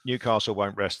 Newcastle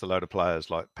won't rest a load of players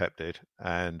like Pep did,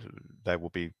 and they will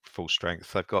be full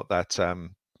strength. They've got that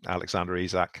Alexander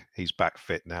Isak. He's back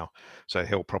fit now, so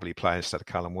he'll probably play instead of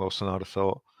Callum Wilson, I'd have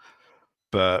thought.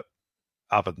 But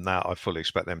other than that, I fully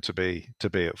expect them to be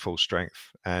at full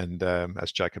strength. And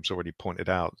as Jacob's already pointed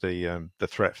out, the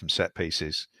threat from set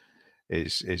pieces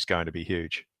is going to be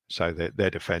huge. So their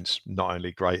defence not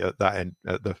only great at that end,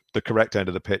 at the correct end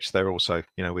of the pitch, they're also,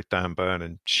 with Dan Burn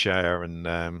and Cher and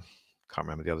can't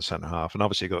remember the other centre half, and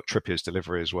obviously got Trippier's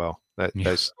delivery as well.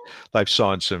 They've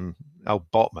signed some.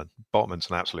 Botman. Botman's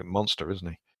an absolute monster, isn't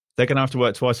he? They're going to have to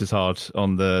work twice as hard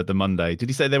on the Monday. Did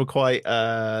you say they were quite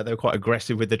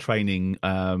aggressive with the training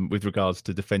with regards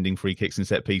to defending free kicks and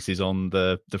set pieces on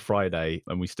the Friday,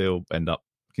 and we still end up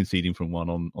conceding from one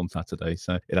on Saturday?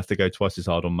 So it'll have to go twice as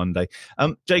hard on Monday.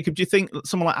 Jacob, do you think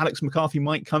someone like Alex McCarthy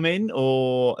might come in,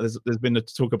 or there's been a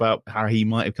talk about how he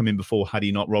might have come in before had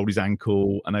he not rolled his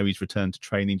ankle? I know he's returned to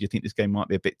training. Do you think this game might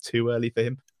be a bit too early for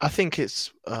him? I think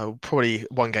it's probably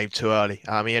one game too early.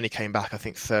 He only came back, I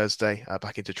think, Thursday,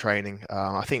 back into training.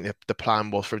 I think the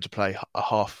plan was for him to play a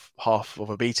half of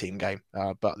a B team game,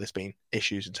 but there's been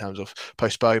issues in terms of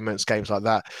postponements, games like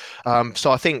that.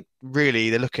 So I think really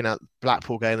they're looking at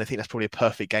Blackpool game. I think that's probably a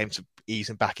perfect game to ease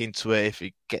him back into it. If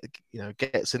he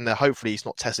gets in there, hopefully he's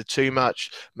not tested too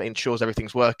much, making sure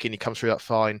everything's working. He comes through that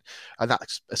fine, and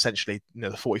that's essentially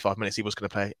the 45 minutes he was going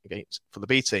to play against for the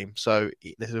B team. So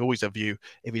there's always a view,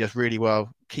 if he does really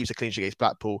well, keeps a clean sheet against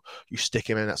Blackpool, you stick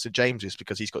him in at St James's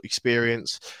because he's got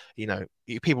experience.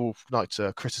 People like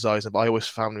to criticise him, but I always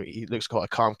found he looks quite a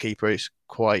calm keeper. He's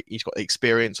got the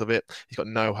experience of it. He's got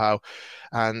know-how,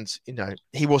 and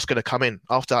he was going to come in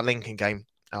after that Lincoln game.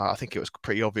 I think it was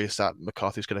pretty obvious that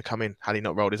McCarthy was going to come in had he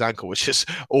not rolled his ankle, which is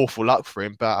awful luck for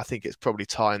him. But I think it's probably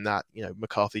time that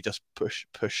McCarthy just push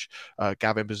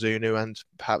Gavin Bazunu, and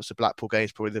perhaps the Blackpool game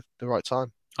is probably the right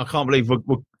time. I can't believe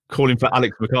we're calling for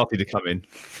Alex McCarthy to come in.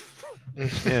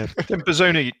 Yeah, then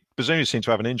Bazunu Bazunu seemed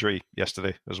to have an injury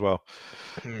yesterday as well.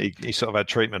 He sort of had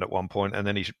treatment at one point, and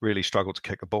then he really struggled to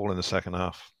kick the ball in the second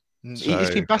half. So, he's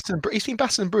been battered and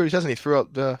bruised, hasn't he,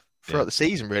 throughout the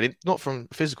season, really, not from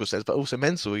a physical sense, but also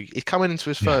mental. He's coming into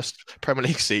his first Premier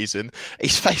League season.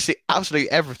 He's facing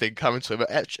absolutely everything coming to him.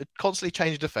 Constantly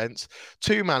changing defence.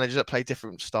 2 managers that play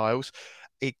different styles.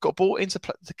 He got brought in to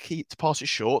pass it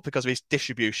short because of his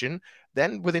distribution.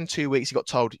 Then within 2 weeks, he got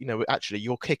told, actually,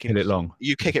 you're kicking it long.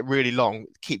 You kick it really long.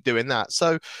 Keep doing that.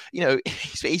 So,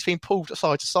 he's been pulled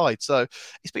side to side. So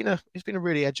it's been a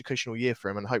really educational year for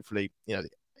him, and hopefully,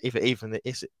 even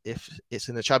if it's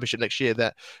in the Championship next year,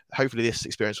 that hopefully this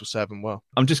experience will serve him well.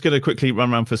 I'm just going to quickly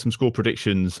run around for some score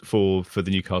predictions for the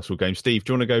Newcastle game. Steve,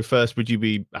 do you want to go first? Would you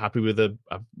be happy with a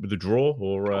draw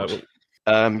or?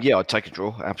 Yeah, I'd take a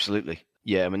draw. Absolutely.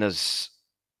 Yeah, I mean, as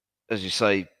you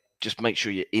say, just make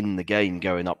sure you're in the game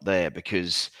going up there,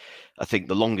 because I think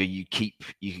the longer you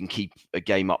can keep a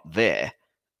game up there,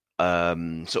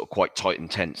 sort of quite tight and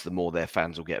tense, the more their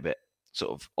fans will get a bit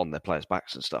sort of on their players'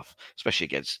 backs and stuff, especially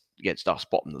against us,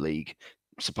 bottom of the league,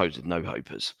 supposed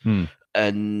no-hopers.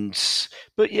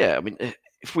 But yeah, I mean,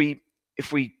 if we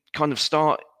kind of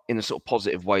start in a sort of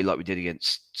positive way like we did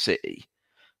against City,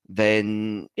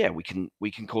 then yeah, we can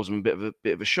cause them a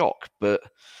bit of a shock. But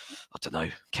I don't know,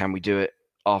 can we do it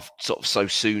so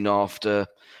soon after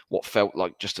what felt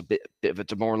like just a bit of a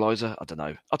demoraliser? I don't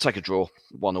know. I'll take a draw,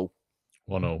 1-1.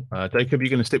 1-1. Jacob, are you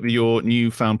going to stick with your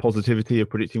newfound positivity of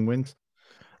predicting wins?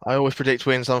 I always predict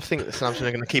wins. I think that Southampton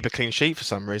are going to keep a clean sheet for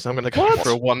some reason. I'm going to go for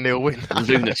a 1-0 win.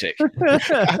 Lunatic.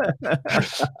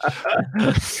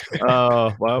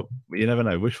 Well, you never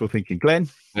know. Wishful thinking. Glenn?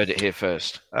 Heard it here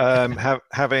first.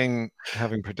 Having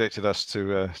predicted us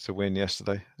to win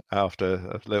yesterday, after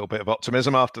a little bit of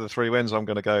optimism after the 3 wins, I'm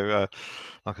going to go,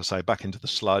 like I say, back into the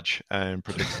sludge and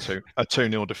predict a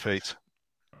 2-0 defeat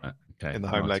in the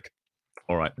home leg.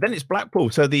 All right. Then it's Blackpool.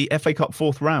 So the FA Cup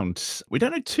 4th round. We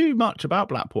don't know too much about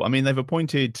Blackpool. I mean, they've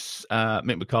appointed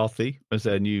Mick McCarthy as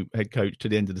their new head coach to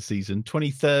the end of the season.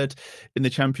 23rd in the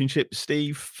Championship.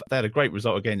 Steve, they had a great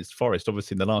result against Forest,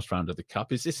 obviously, in the last round of the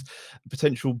Cup. Is this a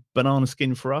potential banana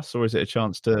skin for us, or is it a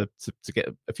chance to get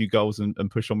a few goals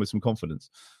and push on with some confidence?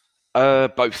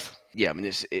 Both. Yeah, I mean,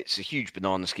 it's a huge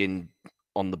banana skin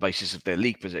on the basis of their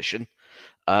league position.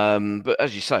 But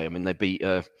as you say, I mean, they beat...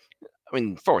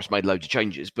 Forest made loads of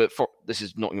changes, but this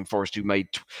is Nottingham Forest who made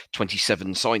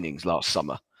 27 signings last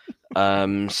summer.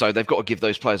 So they've got to give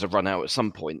those players a run out at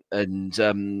some point. And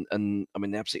I mean,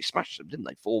 they absolutely smashed them, didn't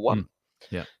they? 4-1.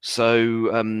 Yeah. So,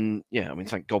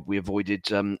 thank God we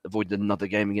avoided another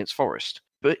game against Forest.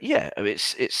 But yeah,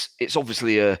 it's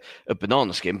obviously a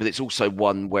banana skin, but it's also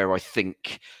one where I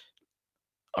think,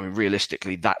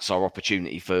 realistically, that's our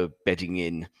opportunity for bedding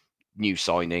in new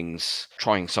signings,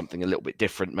 trying something a little bit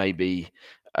different, maybe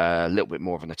a little bit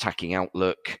more of an attacking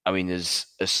outlook. I mean, as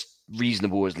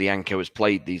reasonable as Lianco has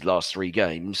played these last 3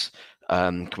 games,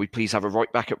 can we please have a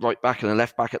right back at right back and a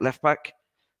left back at left back?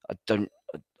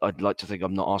 I'd like to think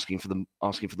I'm not asking for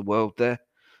the world there.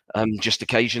 Just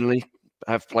occasionally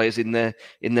have players in their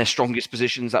strongest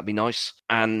positions. That'd be nice.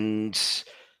 And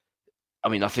I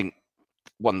mean, I think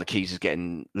one of the keys is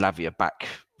getting Lavia back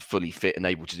fully fit and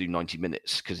able to do 90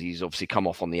 minutes, because he's obviously come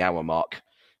off on the hour mark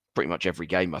pretty much every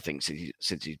game, I think,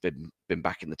 since he's been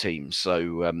back in the team.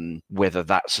 So whether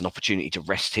that's an opportunity to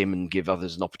rest him and give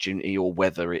others an opportunity, or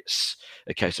whether it's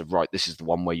a case of, right, this is the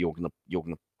one where you're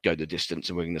gonna go the distance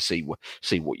and we're going to see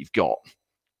what you've got.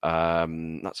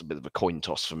 That's a bit of a coin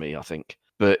toss for me, I think.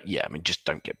 But yeah, I mean, just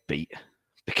don't get beat,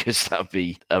 because that would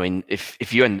be, I mean,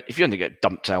 if you end up get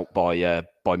dumped out by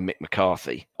Mick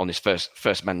McCarthy on his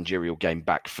first managerial game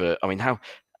back for,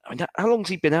 how long's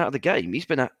he been out of the game? Must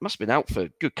have been out for a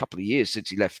good couple of years since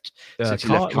he left. Since he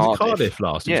left Cardiff. Cardiff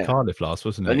last. Yeah. It was Cardiff last,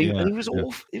 wasn't it? And he was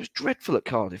awful. It was dreadful at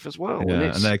Cardiff as well.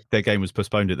 Yeah, and their game was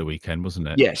postponed at the weekend, wasn't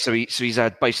it? Yeah. So he's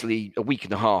had basically a week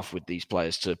and a half with these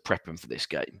players to prep them for this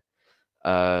game.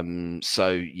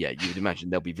 So yeah, you would imagine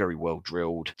they'll be very well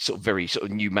drilled, very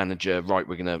new manager. Right,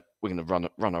 we're gonna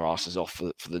run our asses off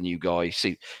for the new guy.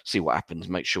 See what happens.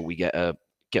 Make sure we get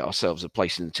ourselves a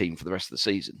place in the team for the rest of the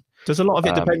season. Does a lot of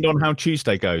it depend on how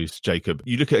Tuesday goes, Jacob?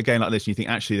 You look at a game like this and you think,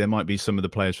 actually, there might be some of the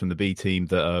players from the B team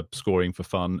that are scoring for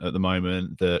fun at the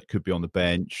moment that could be on the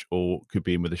bench or could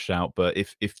be in with a shout. But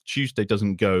if Tuesday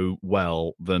doesn't go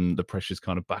well, then the pressure's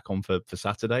kind of back on for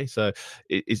Saturday. So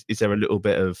is there a little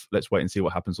bit of, let's wait and see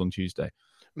what happens on Tuesday?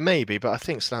 Maybe, but I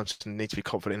think Southampton need to be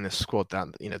confident in the squad that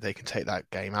they can take that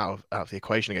game out of the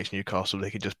equation against Newcastle. They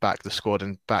can just back the squad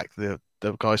and back the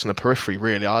guys on the periphery.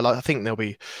 Really, I think there'll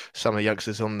be some of the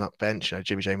youngsters on that bench.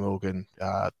 Jimmy J Morgan,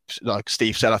 like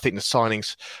Steve said, I think the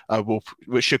signings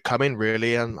which should come in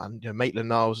really, and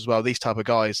Maitland-Niles as well. These type of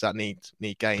guys that need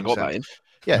games. Got that in.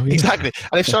 Yeah, exactly.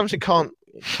 And if Southampton can't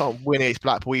win against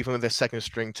Blackpool, even with their second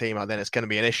string team, then it's going to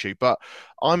be an issue. But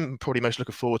I'm probably most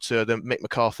looking forward to the Mick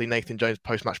McCarthy, Nathan Jones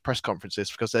post-match press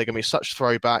conferences, because they're going to be such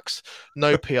throwbacks,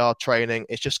 no PR training.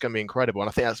 It's just going to be incredible. And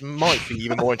I think that might be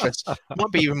even more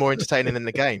entertaining than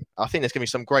the game. I think there's going to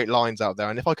be some great lines out there.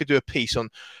 And if I could do a piece on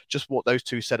just what those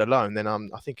two said alone, then I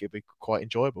think it'd be quite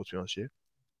enjoyable, to be honest with you.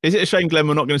 Is it a shame, Glenn,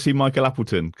 we're not going to see Michael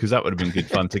Appleton? Because that would have been good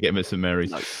fun to get him at St Mary's.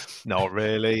 No, not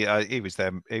really. He was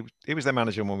their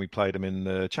manager when we played him in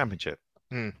the Championship.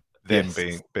 Them being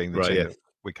the team that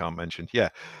we can't mention. Yeah.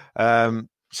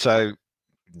 So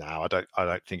no, I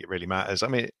don't think it really matters. I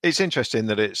mean, it's interesting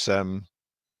that it's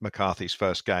McCarthy's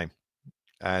first game,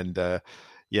 and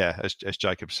as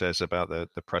Jacob says about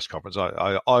the press conference,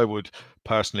 I would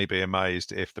personally be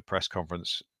amazed if the press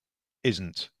conference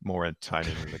isn't more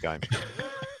entertaining than the game.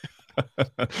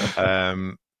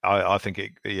 I think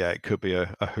it could be a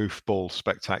hoofball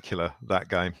spectacular, that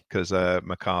game, because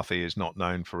McCarthy is not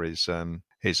known for his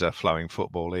flowing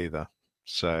football either.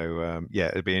 So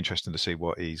it'd be interesting to see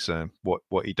what he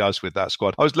does with that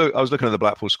squad. I was looking at the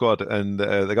Blackpool squad, and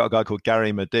they got a guy called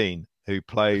Gary Medine who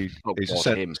played. He's a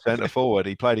centre forward.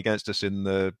 He played against us in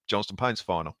the Johnston Paints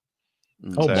final.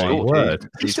 Oh, so my word.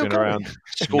 He's been around.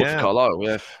 Scored for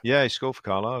Carlisle, Yeah, he scored for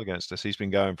Carlisle against us. He's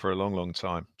been going for a long, long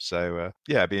time. So,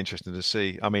 it'd be interesting to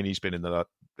see. I mean, he's been in the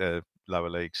lower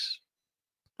leagues.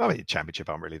 I mean, Championship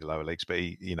aren't really the lower leagues, but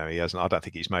he hasn't. I don't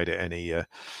think he's made it any.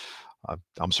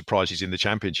 I'm surprised he's in the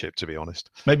Championship, to be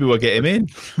honest. Maybe we'll get him in.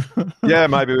 Yeah,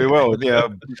 maybe we will. Yeah,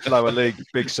 lower league,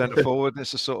 big centre forward.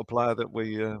 It's the sort of player that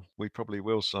we probably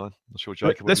will sign. I'm sure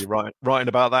Jacob will be writing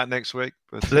about that next week.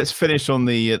 But let's finish on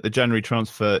the January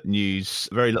transfer news.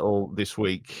 Very little this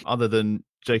week, other than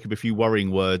Jacob, a few worrying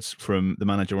words from the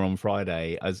manager on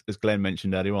Friday, as Glenn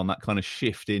mentioned earlier on, that kind of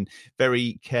shift in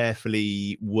very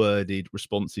carefully worded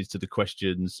responses to the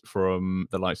questions from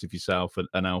the likes of yourself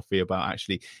and Alfie about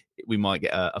actually we might get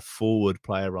a forward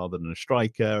player rather than a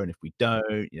striker, and if we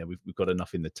don't, we've got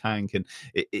enough in the tank, and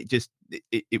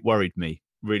it worried me,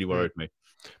 really worried me.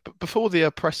 But before the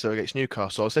presser against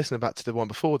Newcastle, I was listening back to the one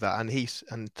before that, and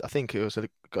I think it was a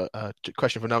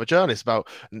question from another journalist about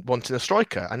wanting a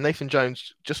striker. And Nathan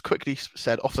Jones just quickly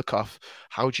said off the cuff,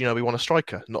 "How do you know we want a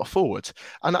striker, not a forward?"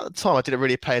 And at the time, I didn't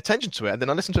really pay attention to it. And then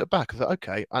I listened to it back. I thought,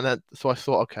 okay. And then, so I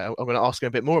thought, okay, I'm going to ask him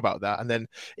a bit more about that. And then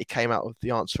it came out of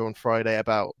the answer on Friday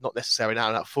about not necessarily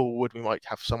now that forward. We might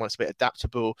have someone that's a bit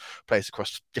adaptable, plays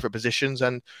across different positions.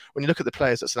 And when you look at the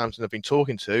players that Southampton have been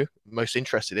talking to, most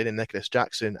interested in Nicholas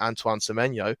Jackson, Antoine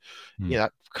Semenyo,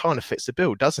 that kind of fits the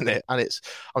bill, doesn't it? And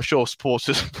I'm sure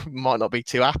supporters might not be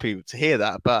too happy to hear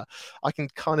that, but I can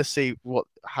kind of see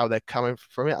how they're coming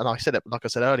from it. And I said it, like I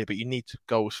said earlier, but you need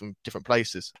goals from different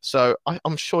places. So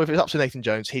I'm sure if it's up to Nathan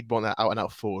Jones, he'd want that out and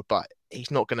out forward, but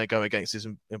he's not going to go against his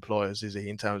employers, is he,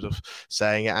 in terms of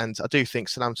saying it? And I do think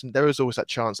Southampton, there is always that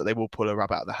chance that they will pull a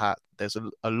rabbit out of the hat. There's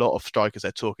a lot of strikers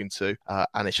they're talking to,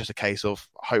 and it's just a case of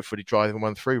hopefully driving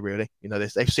one through, really.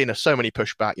 They've seen so many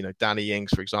pushback, Danny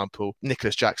Ings, for example,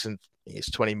 Nicholas Jackson.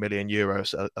 It's 20 million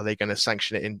euros. Are they going to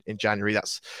sanction it in January?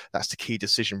 That's the key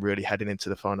decision, really, heading into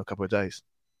the final couple of days.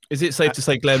 Is it safe to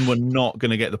say, Glenn, we're not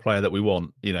going to get the player that we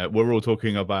want? We're all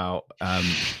talking about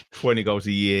 20 goals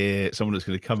a year, someone that's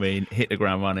going to come in, hit the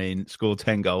ground running, score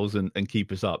 10 goals and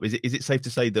keep us up. Is it safe to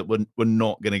say that we're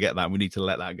not going to get that and we need to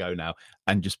let that go now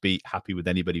and just be happy with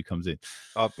anybody who comes in?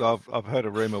 I've heard a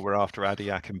rumour we're after Adi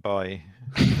Akinbaye.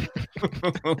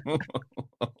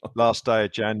 Last day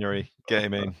of January, get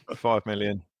him in, 5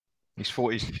 million. He's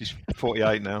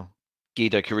 48 now.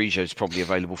 Guido Carrillo is probably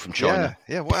available from China.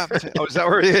 Yeah. What happened to him? Oh, is that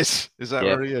where he is?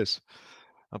 Where he is?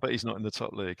 I bet he's not in the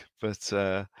top league. But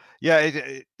there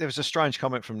was a strange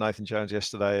comment from Nathan Jones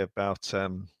yesterday about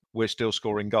we're still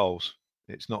scoring goals.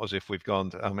 It's not as if we've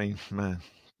gone. I mean, man,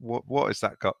 what is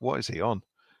that? What is he on?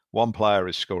 One player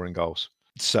is scoring goals.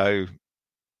 So.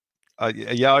 I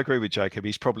agree with Jacob.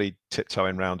 He's probably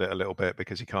tiptoeing around it a little bit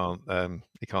because he can't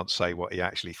say what he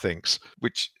actually thinks.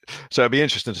 So it'd be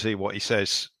interesting to see what he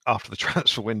says after the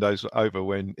transfer window's over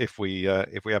if we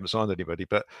haven't signed anybody.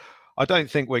 But I don't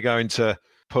think we're going to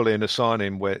pull in a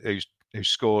signing who's who's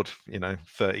scored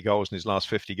 30 goals in his last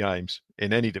 50 games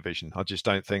in any division. I just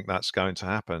don't think that's going to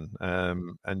happen.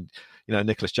 And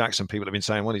Nicholas Jackson, people have been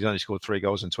saying, well, he's only scored 3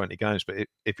 goals in 20 games, but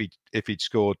if he'd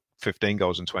scored 15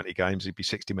 goals in 20 games, he'd be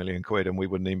 60 million quid, and we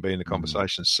wouldn't even be in the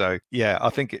conversation. So yeah, I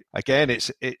think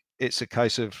it's a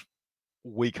case of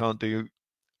we can't do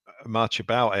much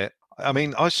about it. I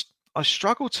mean, I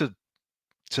struggle to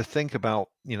think about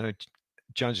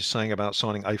Jones is saying about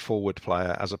signing a forward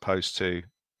player as opposed to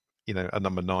a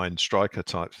number 9 striker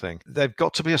type thing. They've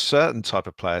got to be a certain type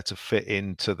of player to fit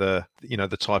into the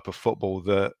type of football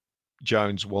that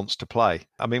Jones wants to play.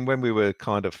 I mean, when we were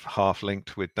kind of half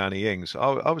linked with Danny Ings,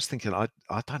 I was thinking, I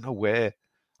don't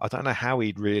know how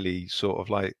he'd really sort of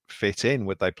like fit in.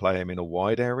 Would they play him in a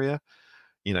wide area?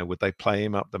 Would they play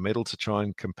him up the middle to try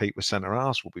and compete with centre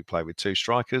halves? Would we play with 2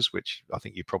 strikers, which I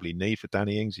think you probably need for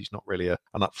Danny Ings? He's not really an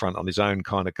up front on his own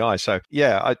kind of guy. So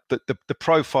yeah, the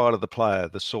profile of the player,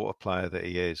 the sort of player that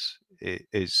he is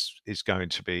going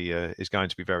to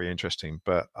be very interesting.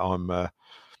 But I'm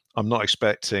not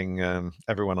expecting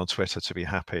everyone on Twitter to be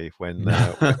happy when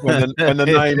the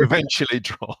name eventually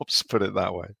drops, put it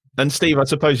that way. And Steve, I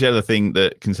suppose the other thing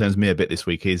that concerns me a bit this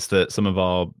week is that some of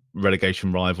our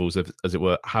relegation rivals, as it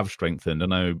were, have strengthened. I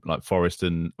know like Forest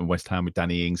and West Ham with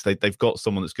Danny Ings, they've got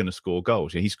someone that's going to score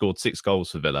goals. He scored 6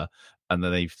 goals for Villa, and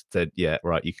then they've said, yeah,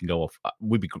 right, you can go off.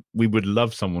 We would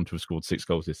love someone to have scored 6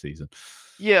 goals this season.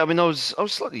 Yeah, I mean, I was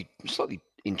slightly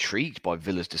intrigued by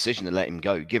Villa's decision to let him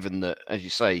go, given that, as you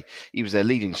say, he was their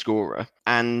leading scorer,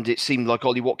 and it seemed like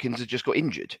Ollie Watkins had just got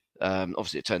injured.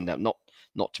 Obviously, it turned out not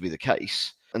to be the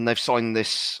case, and they've signed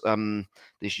this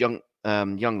young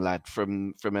lad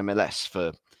from MLS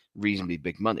for reasonably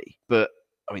big money. But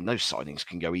I mean, those signings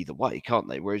can go either way, can't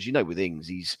they? Whereas with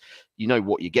Ings,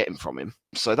 what you're getting from him.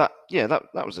 So that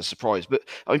was a surprise. But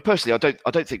I mean, personally,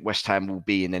 I don't think West Ham will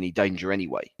be in any danger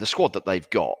anyway. The squad that they've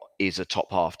got is a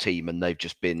top half team, and they've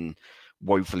just been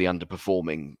woefully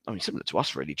underperforming. I mean, similar to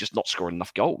us, really, just not scoring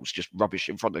enough goals, just rubbish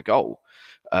in front of goal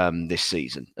this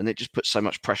season, and it just puts so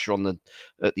much pressure on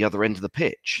at the other end of the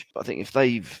pitch. But I think if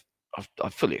I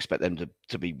fully expect them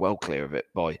to be well clear of it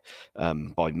by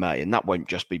May, and that won't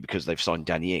just be because they've signed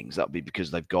Danny Ings. That'll be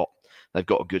because they've got a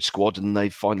good squad and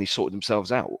they've finally sorted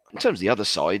themselves out. In terms of the other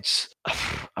sides,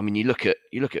 I mean, you look at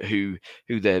who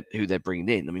they're bringing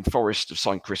in. I mean, Forest have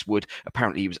signed Chris Wood.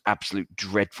 Apparently, he was absolute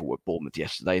dreadful at Bournemouth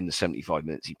yesterday in the 75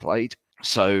 minutes he played.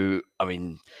 So, I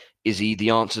mean, is he the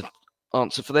answer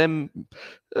for them?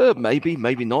 Maybe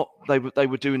not. They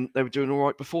were doing all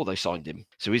right before they signed him.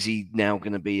 So is he now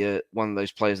going to be one of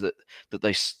those players that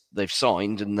they've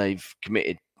signed and they've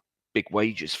committed big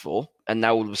wages for, and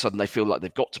now all of a sudden they feel like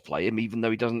they've got to play him, even though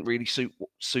he doesn't really suit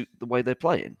the way they're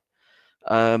playing?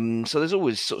 So there's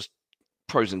always sort of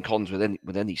pros and cons with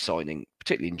any signing,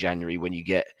 particularly in January when you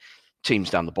get teams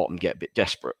down the bottom get a bit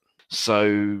desperate.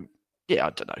 So yeah,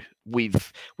 I don't know.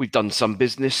 We've done some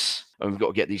business, and we've got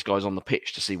to get these guys on the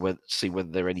pitch to see whether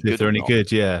they're any good. If they're any good,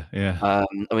 yeah. I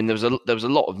mean, there was a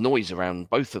lot of noise around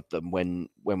both of them when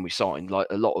we signed. Like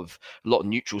a lot of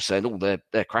neutrals saying, "Oh,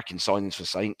 they're cracking signings for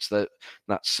Saints.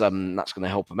 That's going to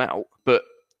help them out." But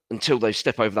until they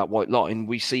step over that white line,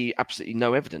 we see absolutely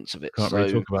no evidence of it. Can't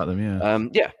really talk about them,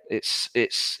 yeah. It's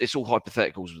all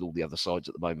hypotheticals with all the other sides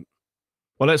at the moment.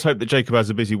 Well, let's hope that Jacob has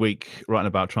a busy week writing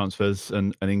about transfers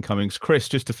and incomings. Chris,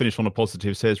 just to finish on a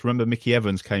positive, says, remember Mickey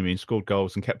Evans came in, scored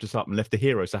goals and kept us up and left a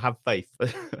hero, so have faith.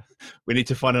 We need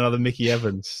to find another Mickey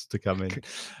Evans to come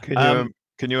in.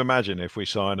 Can you imagine if we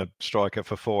sign a striker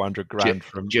for 400 grand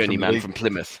from Journeyman from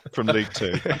Plymouth, from League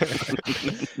Two?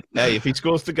 Hey, if he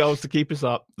scores the goals to keep us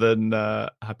up, then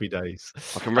happy days.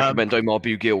 I can recommend Omar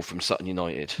Bugiel from Sutton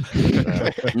United,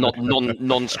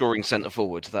 non-scoring centre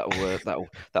forward.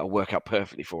 That'll work out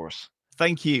perfectly for us.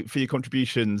 Thank you for your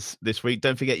contributions this week.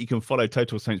 Don't forget you can follow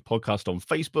Total Saints Podcast on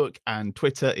Facebook and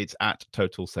Twitter. It's at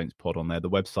Total Saints Pod on there. The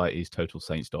website is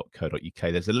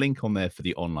totalsaints.co.uk. There's a link on there for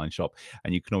the online shop,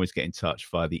 and you can always get in touch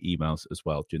via the emails as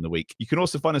well during the week. You can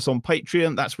also find us on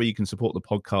Patreon. That's where you can support the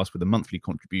podcast with a monthly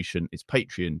contribution. It's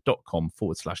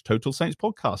patreon.com/Total Saints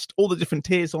Podcast. All the different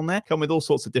tiers on there come with all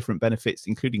sorts of different benefits,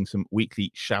 including some weekly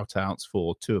shout outs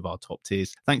for 2 of our top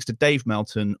tiers. Thanks to Dave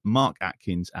Melton, Mark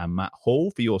Atkins, and Matt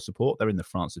Hall for your support. They're in the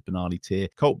Francis Benali tier.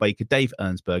 Colt Baker, Dave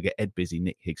Ernsberger, Ed Busy,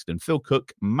 Nick Higston, Phil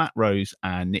Cook, Matt Rose,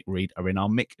 and Nick Reed are in our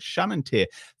Mick Shannon tier.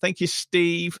 Thank you,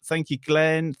 Steve. Thank you,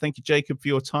 Glenn. Thank you, Jacob, for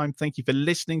your time. Thank you for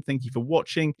listening. Thank you for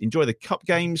watching. Enjoy the cup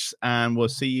games, and we'll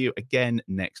see you again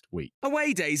next week.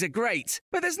 Away days are great,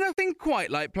 but there's nothing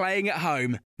quite like playing at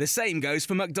home. The same goes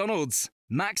for McDonald's.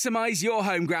 Maximise your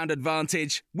home ground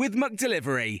advantage with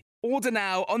McDelivery. Order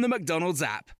now on the McDonald's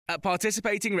app. At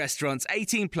participating restaurants,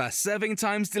 18 plus, serving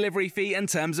times, delivery fee and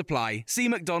terms apply. See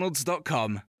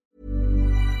mcdonalds.com.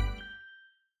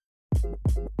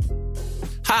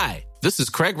 Hi, this is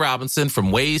Craig Robinson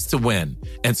from Ways to Win,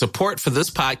 and support for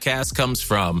this podcast comes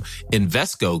from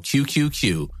Invesco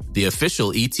QQQ, the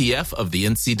official ETF of the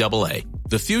NCAA.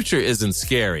 The future isn't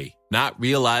scary. Not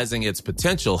realizing its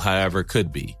potential, however,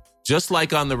 could be. Just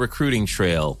like on the recruiting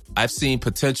trail, I've seen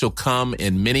potential come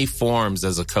in many forms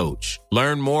as a coach.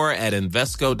 Learn more at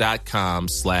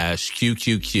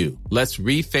Invesco.com/QQQ. Let's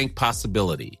rethink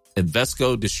possibility.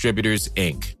 Invesco Distributors,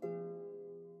 Inc.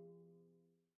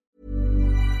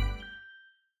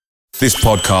 This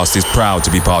podcast is proud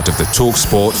to be part of the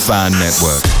TalkSport Fan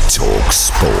Network.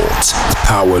 TalkSport.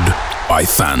 Powered by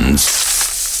fans.